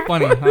what's so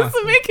funny. Huh? This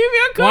is making me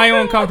uncomfortable. Why are you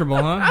uncomfortable,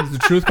 huh? Is the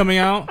truth coming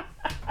out?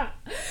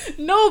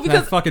 No,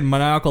 because that fucking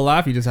maniacal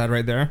laugh you just had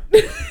right there.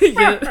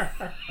 it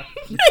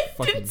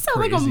didn't sound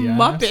like a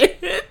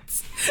Muppet.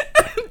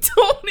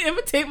 Don't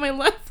imitate my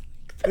laugh.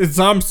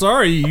 I'm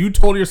sorry. You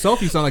told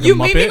yourself you sound like a Muppet. You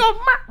made me go.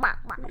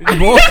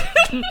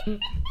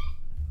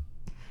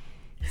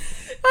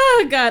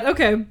 Oh God.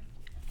 Okay.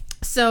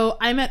 So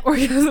I'm at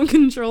orgasm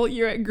control.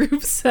 You're at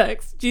group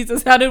sex.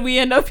 Jesus, how did we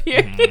end up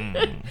here?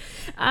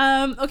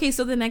 Okay,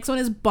 so the next one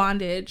is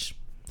bondage.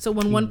 So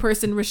when one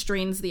person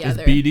restrains the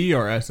other. Is BD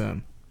or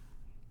SM?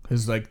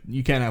 Because like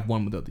you can't have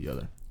one without the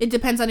other. It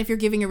depends on if you're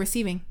giving or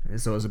receiving.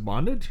 So is it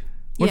bondage?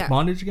 What's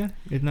bondage again?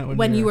 Isn't that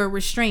when you are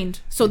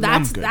restrained? So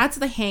that's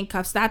the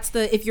handcuffs. That's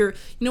the if you're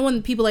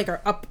when people like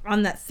are up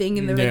on that thing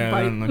and they're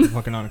like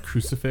fucking on a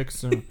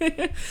crucifix. Or...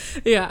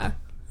 Yeah.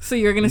 So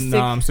you're gonna stick?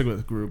 No, I'm sticking with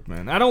the group,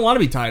 man. I don't want to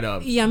be tied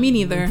up. Yeah, me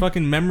neither.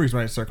 Fucking memories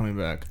might start coming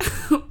back.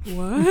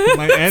 What?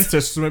 My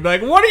ancestors might be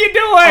like, "What are you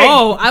doing?"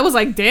 Oh, I was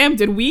like, "Damn,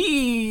 did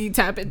we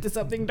tap into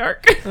something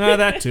dark?"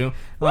 That too.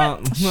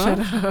 Shut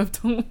up!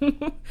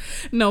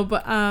 No,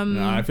 but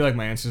No, I feel like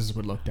my ancestors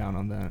would look down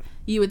on that.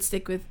 You would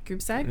stick with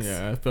group sex?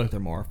 Yeah, I feel like they're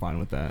more fine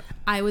with that.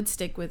 I would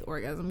stick with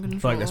orgasm control.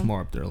 I feel like that's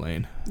more up their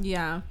lane.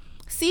 Yeah.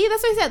 See,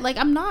 that's what I said. Like,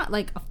 I'm not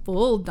like a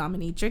full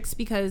dominatrix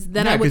because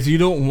then I would. Because you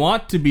don't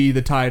want to be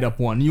the tied up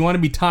one. You want to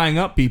be tying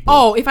up people.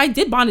 Oh, if I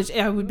did bondage,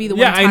 I would be the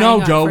one. Yeah, I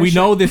know, Joe. We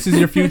know this this is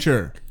your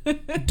future.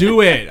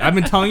 Do it. I've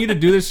been telling you to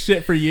do this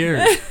shit for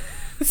years.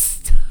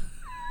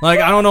 Like,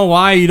 I don't know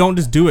why you don't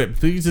just do it.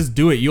 Please just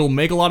do it. You'll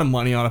make a lot of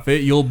money out of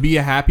it. You'll be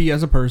happy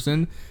as a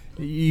person.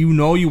 You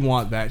know you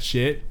want that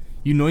shit.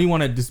 You know you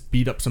want to just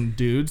beat up some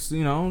dudes.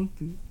 You know.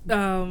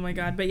 Oh my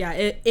God! But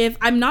yeah, if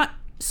I'm not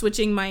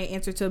switching my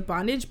answer to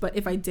bondage, but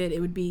if I did,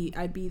 I'd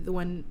be the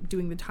one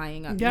doing the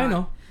tying up. Yeah, I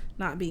know.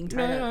 Not being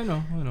tied up. I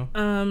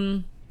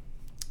know.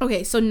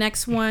 Okay, so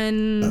next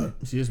one.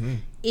 Excuse me.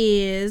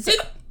 Is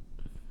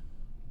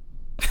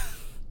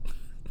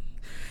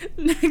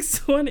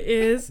next one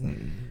is.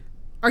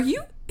 Are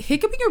you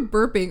hiccuping or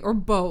burping or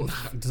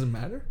both? Does it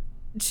matter?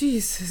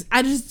 Jesus,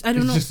 I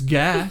don't know. It's just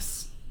gas.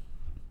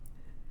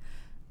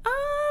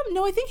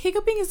 No, I think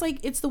hiccuping is like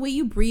it's the way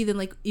you breathe and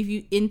like if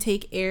you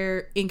intake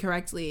air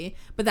incorrectly,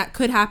 but that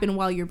could happen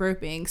while you're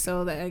burping.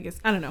 So that I guess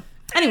I don't know.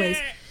 Anyways,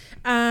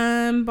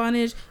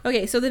 bondage.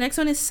 Okay, so the next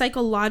one is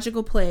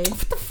psychological play.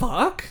 What the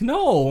fuck?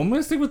 No, I'm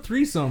gonna stick with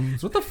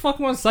threesomes. What the fuck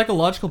was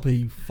psychological play?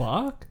 You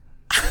fuck.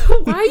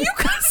 Why are you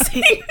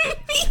cussing me?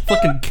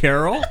 Fucking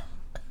Carol.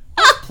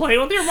 Play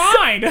with your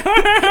mind.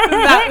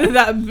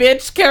 that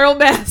bitch Carol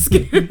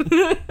Baskin.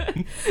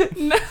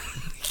 No,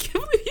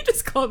 you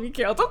just called me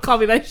Carol. Don't call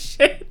me that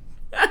shit.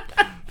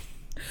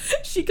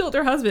 She killed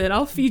her husband.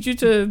 I'll feed you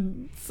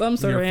to some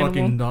sort of animal.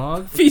 Fucking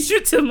dog. Feed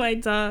you to my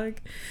dog.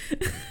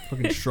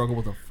 Fucking struggle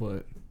with a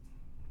foot.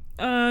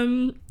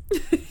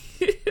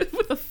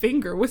 With a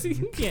finger.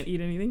 You can't eat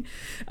anything.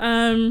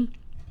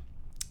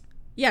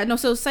 Yeah, no,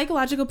 so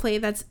psychological play,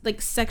 that's like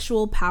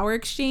sexual power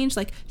exchange,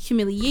 like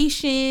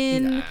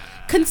humiliation,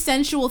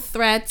 consensual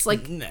threats,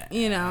 like,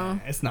 you know.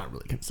 It's not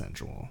really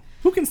consensual.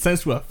 Who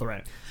consents to a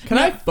threat? Can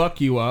I fuck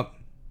you up?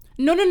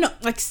 No,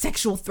 like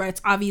sexual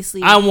threats,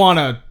 obviously. I want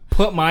to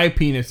put my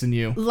penis in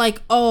you.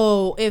 Like,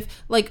 oh,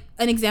 if, like,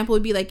 an example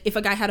would be like, if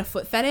a guy had a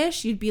foot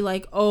fetish, you'd be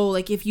like, oh,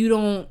 like, if you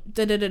don't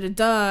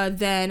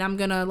then I'm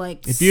gonna,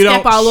 like,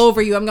 step all over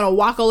you. I'm gonna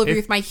walk all over you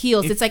with my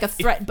heels. It's like a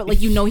threat, but,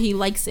 like, you know he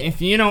likes it.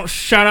 If you don't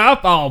shut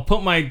up, I'll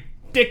put my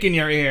dick in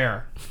your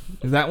ear.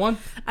 Is that one?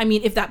 I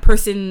mean, if that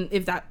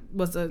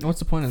was a What's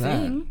the point of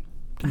that? You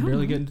can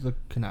barely get into the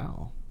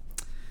canal.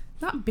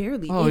 Not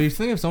barely. Oh, you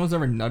think if someone's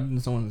ever nutted in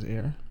someone's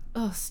ear?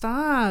 Oh,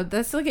 stop.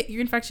 That's like an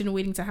ear infection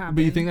waiting to happen.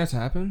 But you think that's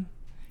happened?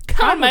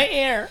 Come my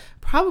ear.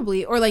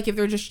 Probably. Or like if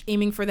they're just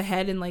aiming for the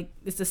head and like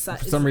it's the side.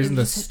 For some reason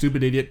the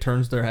stupid idiot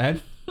turns their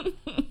head.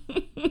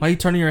 Why are you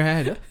turning your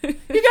head? You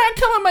gotta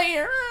come on my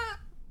ear.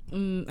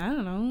 I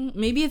don't know.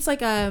 Maybe it's like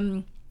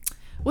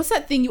what's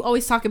that thing you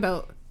always talk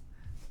about?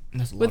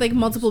 With like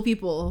multiple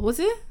people. What's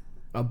it?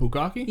 A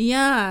bukkake?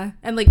 Yeah.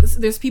 And like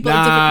there's people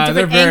at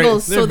different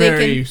angles so they can... They're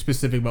very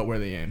specific about where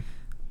they aim.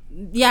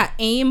 Yeah,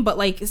 aim, but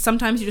like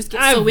sometimes you just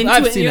get so into it.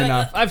 I've seen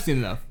enough. I've seen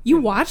enough. You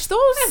watch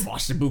those? I've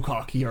watched the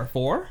bukkake or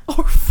 4.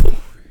 Or 4.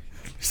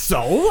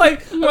 So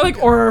like more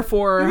like or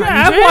 400.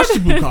 Yeah, I've watched the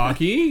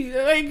bukkake.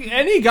 Like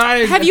any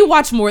guy. Have you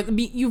watched more?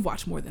 You've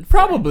watched more than 4.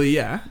 Probably,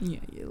 yeah. Yeah,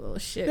 you little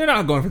shit. They're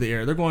not going for the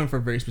ear. They're going for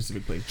a very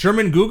specific place.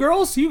 German goo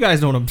girls. You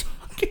guys know what I'm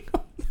talking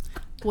about.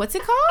 What's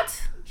it called?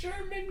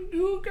 German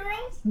goo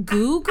girls.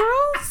 Goo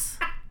girls?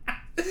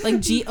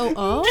 Like GOO?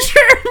 German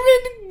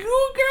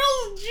goo girls.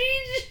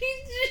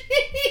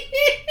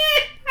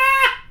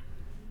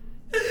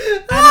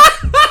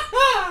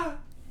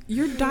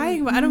 You're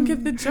dying, but I don't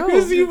get the joke.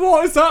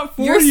 It's not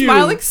for You're you.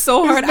 smiling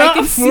so hard. It's not I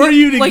can for see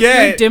you to like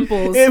get. your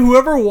dimples. And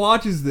whoever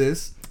watches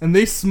this and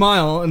they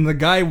smile, and the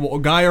guy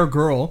or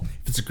girl,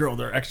 if it's a girl,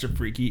 they're extra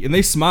freaky, and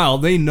they smile,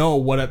 they know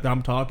what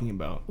I'm talking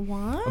about.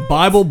 What?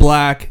 Bible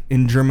Black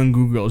and German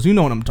Goo Girls. You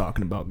know what I'm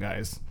talking about,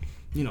 guys.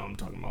 You know what I'm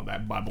talking about,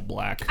 that Bible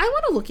Black. I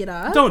want to look it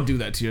up. Don't do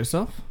that to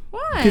yourself.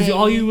 Why? Because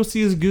all you will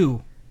see is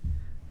goo.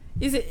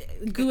 Is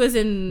it goo as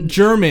in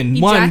German.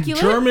 ejaculate?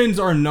 Germans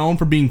are known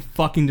for being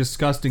fucking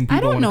disgusting people. I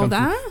don't when it know comes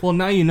that. Well,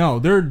 now you know.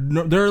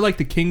 They're like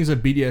the kings of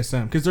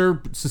BDSM because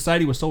their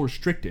society was so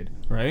restricted,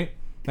 right?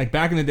 Like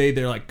back in the day,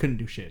 they're like couldn't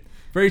do shit.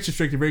 Very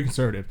restricted, very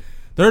conservative.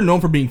 They're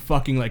known for being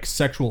fucking like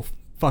sexual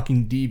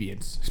fucking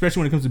deviants, especially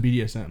when it comes to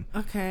BDSM.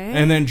 Okay.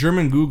 And then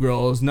German Goo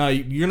Girls. Now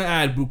you're gonna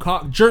add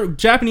bukkake.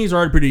 Japanese are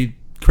already pretty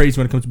crazy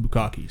when it comes to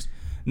bukkakis.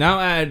 Now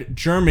add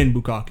German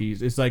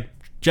bukkakis. It's like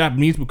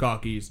Japanese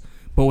bukkakis,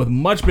 but with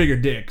much bigger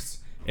dicks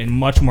and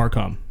much more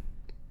cum.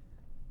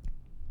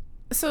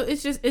 So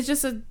it's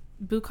just a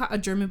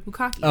German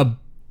bukkake. A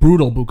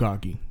brutal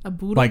bukkake. A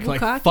brutal Like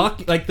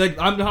fuck. Like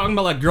I'm talking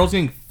about like girls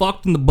getting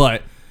fucked in the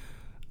butt,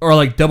 or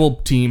like double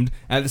teamed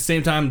at the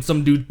same time.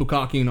 Some dude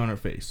bukkakeing on her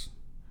face.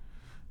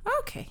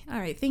 Okay. All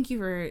right. Thank you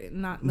for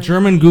not.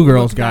 German Goo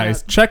Girls,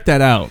 guys. Check that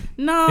out.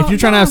 No. If you're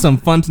trying to have some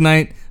fun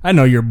tonight, I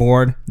know you're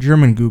bored.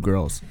 German Goo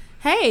Girls.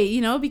 Hey,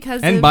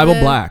 because And of Bible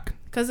Black.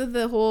 Because of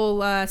the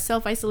whole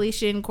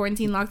self-isolation,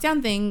 quarantine,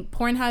 lockdown thing,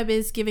 Pornhub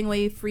is giving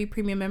away free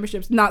premium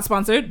memberships. Not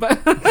sponsored, but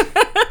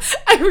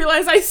I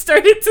realized I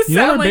started to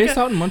sound like based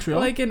out in Montreal.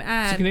 like an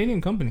ad. It's a Canadian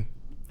company.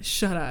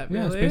 Shut up.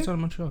 Yeah, really? it's based out in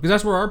Montreal. Because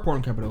that's where our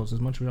porn capital is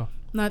Montreal.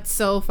 That's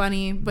so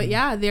funny. But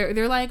yeah,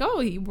 they're like,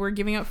 oh, we're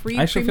giving out free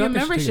I feel premium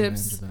like I should take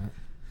memberships. advantage of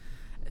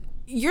that.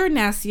 You're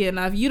nasty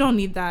enough. You don't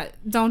need that.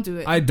 Don't do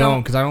it. I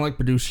don't, because I don't like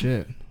produce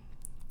shit.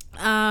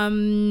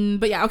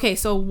 But yeah, okay,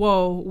 so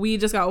whoa, we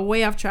just got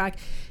way off track.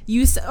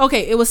 You said,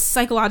 okay, it was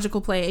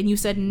psychological play, and you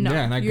said no,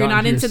 Yeah, and I you're got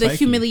not into into your the psyche.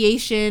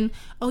 humiliation.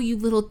 Oh, you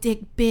little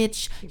dick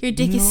bitch, your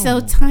dick is so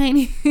No.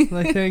 tiny.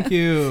 Like, thank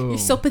you. You're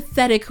so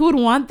pathetic. Who would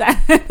want that?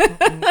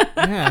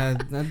 Yeah,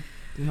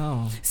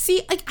 no.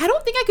 See, like, I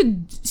don't think I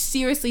could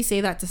seriously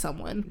say that to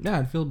someone. Yeah,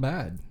 I'd feel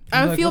bad.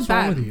 I I'd would be like, feel what's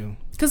wrong bad. with you?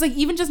 Because, like,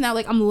 even just now,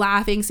 like, I'm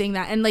laughing saying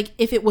that. And, like,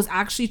 if it was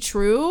actually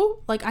true,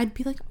 like, I'd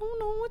be like, oh,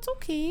 no, it's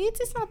okay.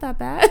 It's not that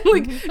bad.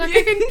 Like, I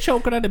can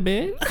choke it a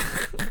bit.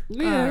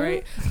 yeah. All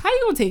right. How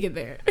you gonna take it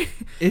there?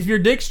 If your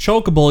dick's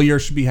chokeable, you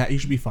should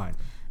be fine.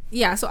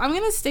 Yeah, so I'm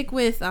gonna stick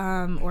with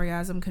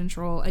orgasm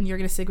control, and you're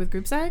gonna stick with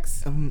group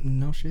sex.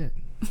 No shit.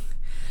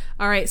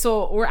 All right,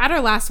 so we're at our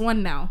last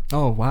one now.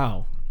 Oh,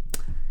 wow.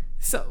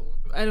 So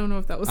I don't know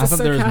if that was I a thought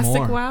there was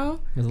sarcastic more. wow.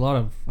 There's a lot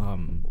of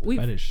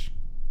fetish.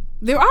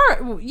 There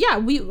are, yeah.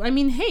 I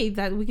mean, hey,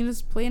 that we can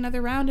just play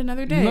another round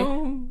another day.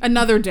 No.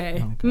 Another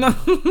day. Okay.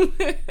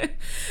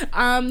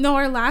 No. No,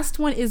 our last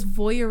one is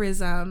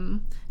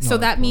voyeurism. So No,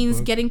 that means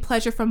book. getting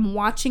pleasure from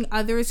watching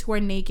others who are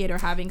naked or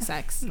having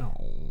sex. No.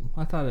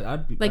 I thought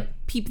I'd be Like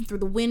peeping through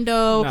the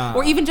window, Nah.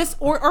 or even just,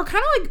 or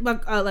kind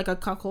of like a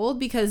cuckold,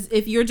 because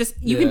if you're just,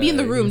 you can be in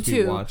the you room can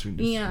be too. watching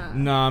just- Yeah.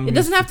 Nah, It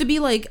doesn't have to be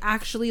like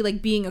actually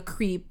like being a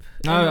creep.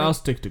 I'll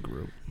stick to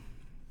group.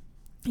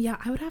 Yeah,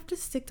 I would have to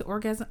stick to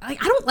orgasm. I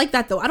don't like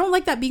that though. I don't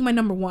like that being my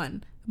number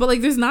one. But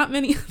like, there's not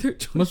many other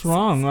choices. What's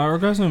wrong?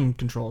 Orgasm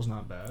control is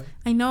not bad.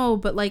 I know,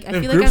 but like, I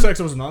If feel group like sex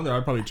wasn't on there,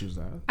 I'd probably choose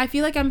that. I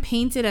feel like I'm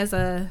painted as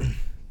a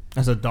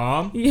As a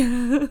dom?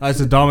 yeah.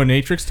 As a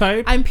dominatrix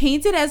type? I'm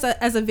painted as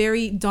a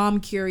very dom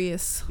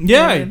curious.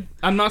 Yeah, woman.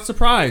 I'm not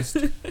surprised.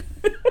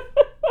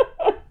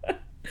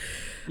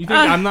 You think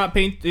I'm not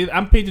painted?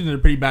 I'm painted in a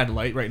pretty bad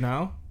light right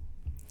now.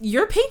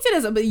 You're painted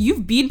as but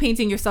you've been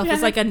painting yourself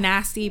as like a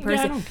nasty I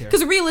person. don't care.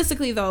 Because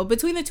realistically though,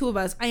 between the two of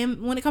us, I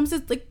am, when it comes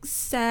to like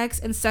sex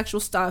and sexual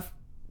stuff,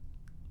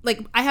 like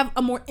I have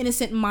a more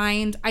innocent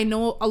mind. I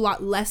know a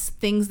lot less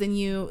things than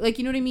you. Like,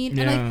 you know what I mean?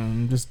 Yeah, And like,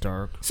 I'm just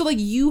dark. so like,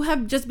 you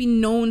have just been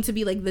known to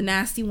be like the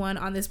nasty one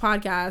on this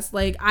podcast.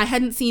 Like, I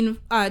hadn't seen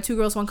Two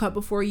Girls One Cup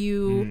before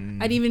you.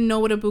 I didn't even know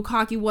what a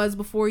bukkake was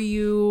before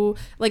you.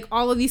 Like,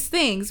 all of these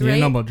things, You right?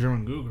 didn't know about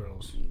German Goo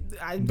Girls.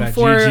 That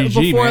before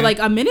GGG, man. like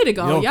a minute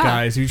ago. Yo, Yeah.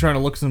 guys, are you trying to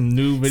look some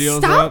new videos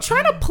Stop up?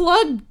 trying to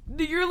plug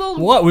your little.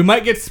 What? We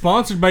might get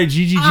sponsored by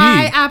GGG.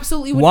 I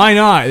absolutely would. Why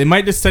not? They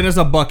might just send us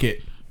a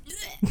bucket.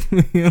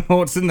 You know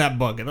what's in that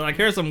bucket? They're like,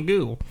 here's some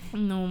goo Oh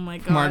my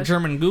from our god.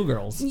 German Goo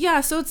Girls.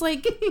 Yeah, so it's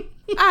like,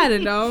 I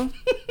don't know.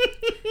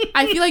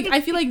 I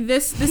feel like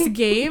this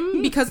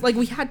game, because like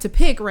we had to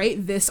pick, right,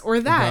 this or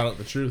Brought that. out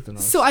the truth in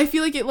us. So I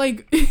feel like it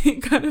like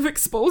it kind of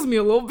exposed me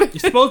a little bit.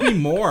 You exposed me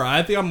more.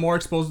 I think I'm more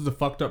exposed to the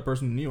fucked up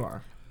person than you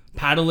are.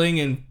 Paddling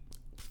and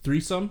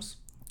threesomes.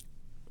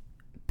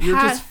 You're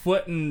just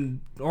foot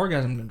and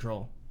orgasm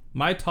control.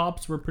 My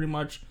tops were pretty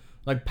much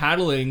like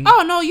paddling.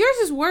 Oh no, yours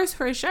is worse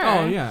for sure.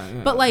 Oh, yeah.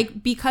 But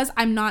like, because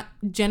I'm not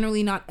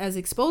generally not as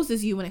exposed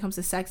as you when it comes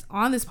to sex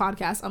on this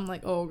podcast, I'm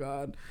like, oh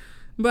god.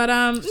 But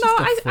no, just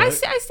a I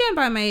foot. stand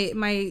by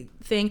my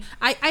thing.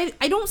 I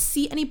don't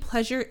see any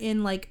pleasure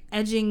in like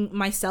edging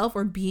myself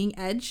or being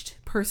edged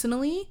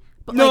personally.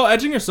 But no, like,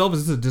 edging yourself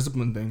is a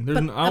discipline thing. There's,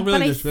 but, I don't but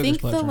really I just feel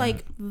think there's the pleasure in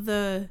like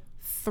the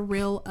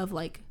thrill of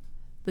like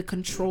the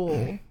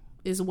control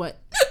is what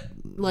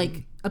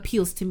like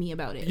appeals to me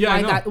about it. Yeah,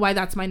 I know. Why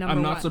that's my number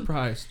I'm one. not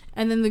surprised.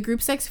 And then the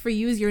group sex for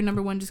you is your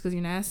number one just because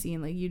you're nasty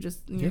and like you just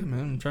Yeah, man.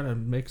 I'm trying to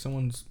make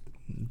someone's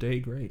day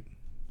great.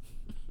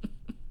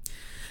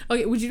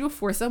 Okay, would you do a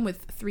foursome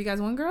with 3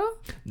 guys, 1 girl?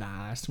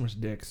 Nah, that's too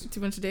much dicks. Too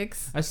much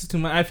dicks. That's just too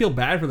much. I feel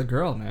bad for the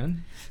girl,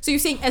 man. So you're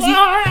saying as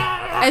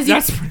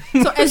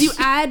you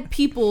add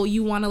people,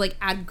 you want to like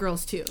add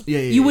girls too. Yeah.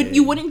 You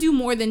wouldn't do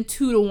more than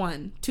 2 to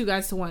 1, 2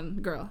 guys to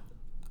 1 girl.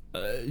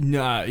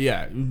 Nah,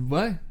 yeah.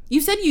 What?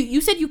 You said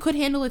you could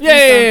handle it.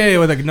 Yeah,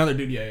 with like another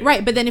dude. Yeah.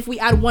 Right, but then if we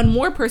add one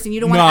more person, you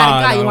don't want to add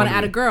a guy. You want to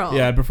add a girl.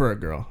 Yeah, I prefer a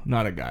girl,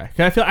 not a guy.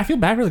 'Cause I feel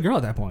bad for the girl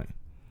at that point.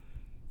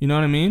 You know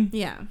what I mean?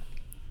 Yeah.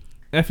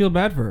 I feel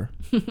bad for her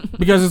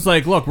because it's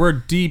like, look, we're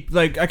deep.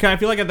 Like, I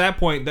feel like at that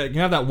point that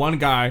you have that one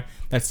guy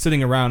that's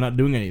sitting around not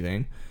doing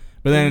anything,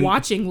 but then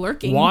lurking,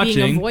 being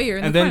a voyeur,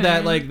 in and the then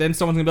corner. then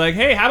someone's gonna be like,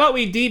 hey, how about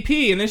we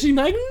DP? And then she'd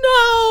be like,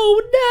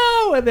 no,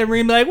 and then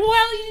we're gonna be like, well,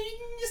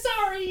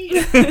 sorry,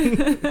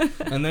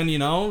 and then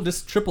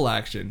just triple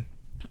action.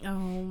 Oh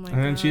my god!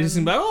 And then she's just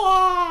gonna be like,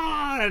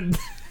 oh.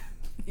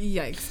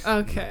 Yikes!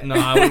 Okay. No,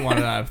 I wouldn't want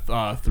to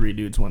have 3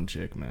 dudes, 1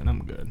 chick, man.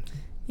 I'm good.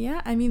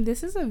 Yeah, I mean,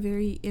 this is a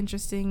very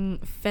interesting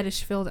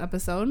fetish-filled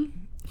episode.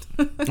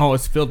 Oh,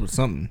 it's filled with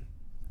something.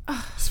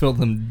 It's filled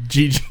with them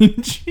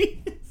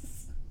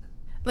GGGs.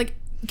 Like,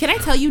 can I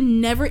tell you,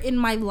 never in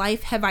my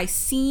life have I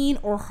seen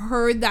or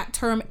heard that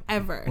term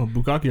ever. Well,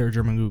 bukkake or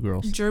German goo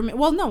girls? German.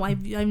 Well, no, I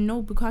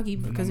know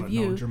bukkake because of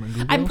you.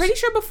 I'm pretty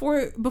sure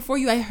before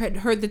you I had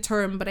heard the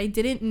term, but I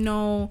didn't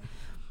know.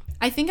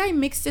 I think I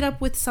mixed it up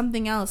with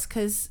something else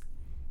because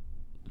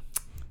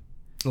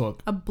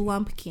Look, a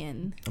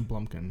blumpkin. A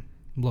blumpkin.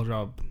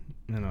 Blowjob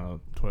in a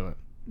toilet.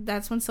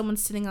 That's when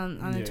someone's sitting on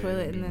a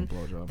toilet and then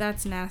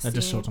that's nasty. That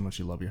just shows how much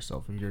you love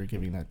yourself if you're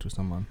giving that to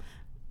someone.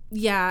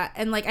 Yeah,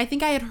 and like I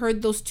think I had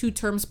heard those 2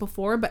 terms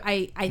before, but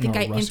I think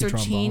I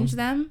interchanged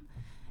them.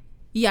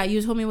 Yeah,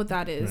 you told me what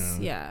that is.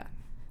 Yeah.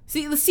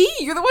 See,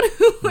 you're the one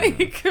who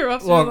like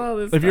corrupts with all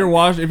this. If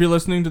you're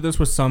listening to this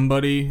with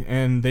somebody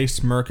and they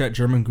smirk at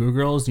German goo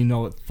girls, you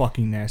know what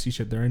fucking nasty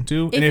shit they're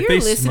into. If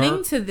you're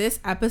listening to this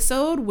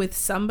episode with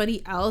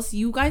somebody else,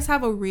 you guys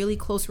have a really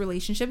close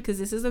relationship because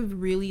this is a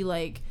really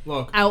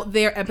out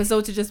there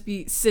episode to just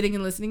be sitting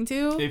and listening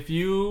to. If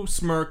you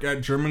smirk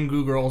at German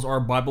goo girls or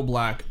Bible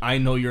Black, I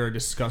know you're a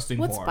disgusting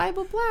What's whore.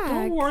 Bible Black?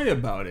 Don't worry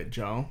about it,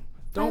 Joe.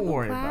 Don't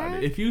worry about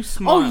it. If you Oh,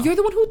 smile. you're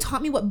the one who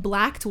taught me what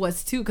blacked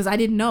was too, because I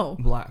didn't know.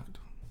 Blacked.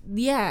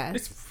 Yeah.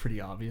 It's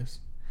pretty obvious.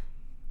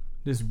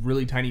 There's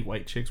really tiny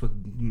white chicks with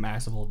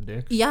massive old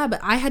dicks. Yeah, but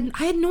I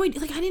had no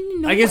idea. Like I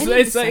didn't know. I guess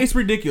it's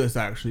ridiculous.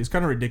 Actually, it's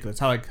kind of ridiculous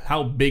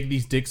how big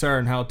these dicks are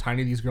and how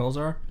tiny these girls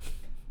are.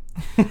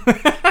 Oh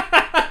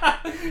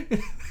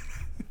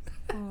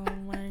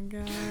my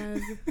god.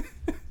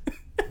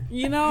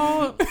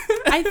 I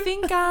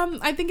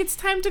think it's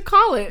time to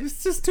call it.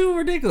 It's just too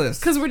ridiculous.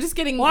 Because we're just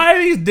getting. Why are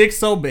these dicks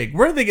so big?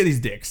 Where did they get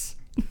these dicks?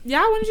 Yeah,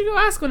 why don't you go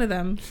ask one of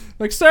them?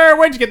 Like, sir,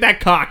 where'd you get that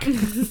cock?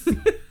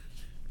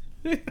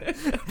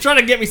 Trying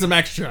to get me some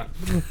extra.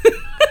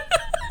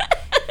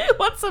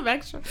 Want some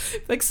extra?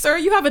 Like, sir,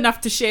 you have enough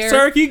to share.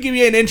 Sir, can you give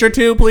me an inch or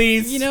two,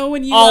 please?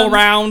 When you all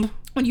around.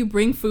 When you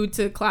bring food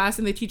to class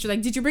and the teacher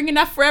like, did you bring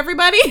enough for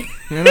everybody?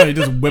 You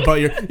just whip out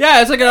your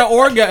it's like an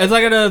orga. It's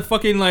like a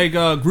fucking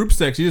group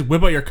sex. You just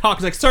whip out your cock.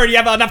 It's like, sir, do you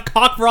have enough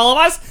cock for all of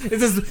us? You're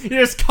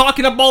just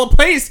cocking up all the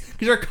place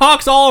because your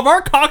cock's all of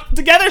our cock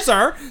together,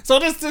 sir. So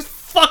just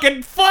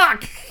fucking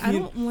fuck. I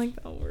don't like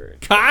that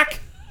word. Cock.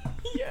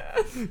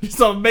 Yeah. Just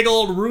a big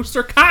old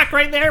rooster cock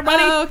right there,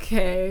 buddy.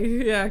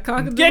 Okay. Yeah,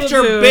 cock. Get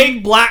your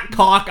big black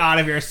cock out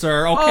of here,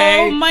 sir,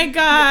 okay? Oh my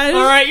god.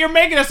 All right, you're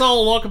making us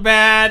all look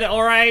bad,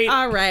 all right?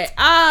 All right.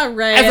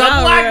 As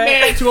a black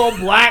man to a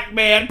black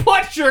man,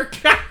 put your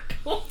cock.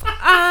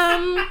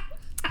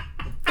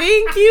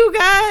 Thank you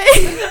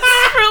guys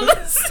for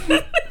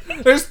listening.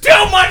 There's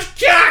too much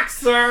cock,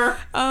 sir.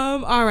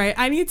 All right.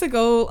 I need to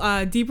go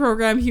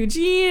deprogram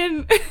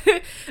Eugene.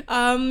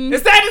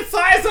 Is that the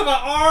size of an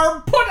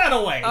arm? Put that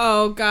away.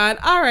 Oh god.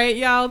 All right,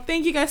 y'all.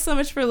 Thank you guys so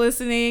much for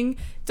listening.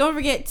 Don't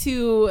forget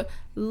to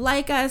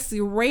like us,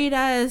 rate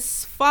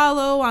us,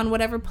 follow on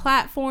whatever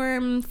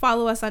platform.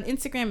 Follow us on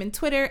Instagram and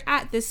Twitter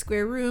at This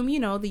Square Room. You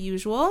know, the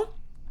usual.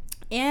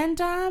 And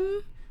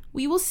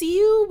we will see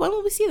you. When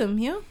will we see them,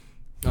 Hugh?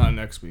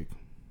 Next week.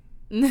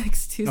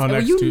 Next Tuesday.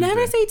 Next you Tuesday.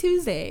 Never say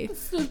Tuesday.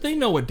 They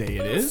know what day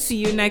it is. See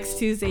you next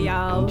Tuesday,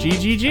 y'all.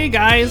 GGG,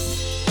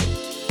 guys.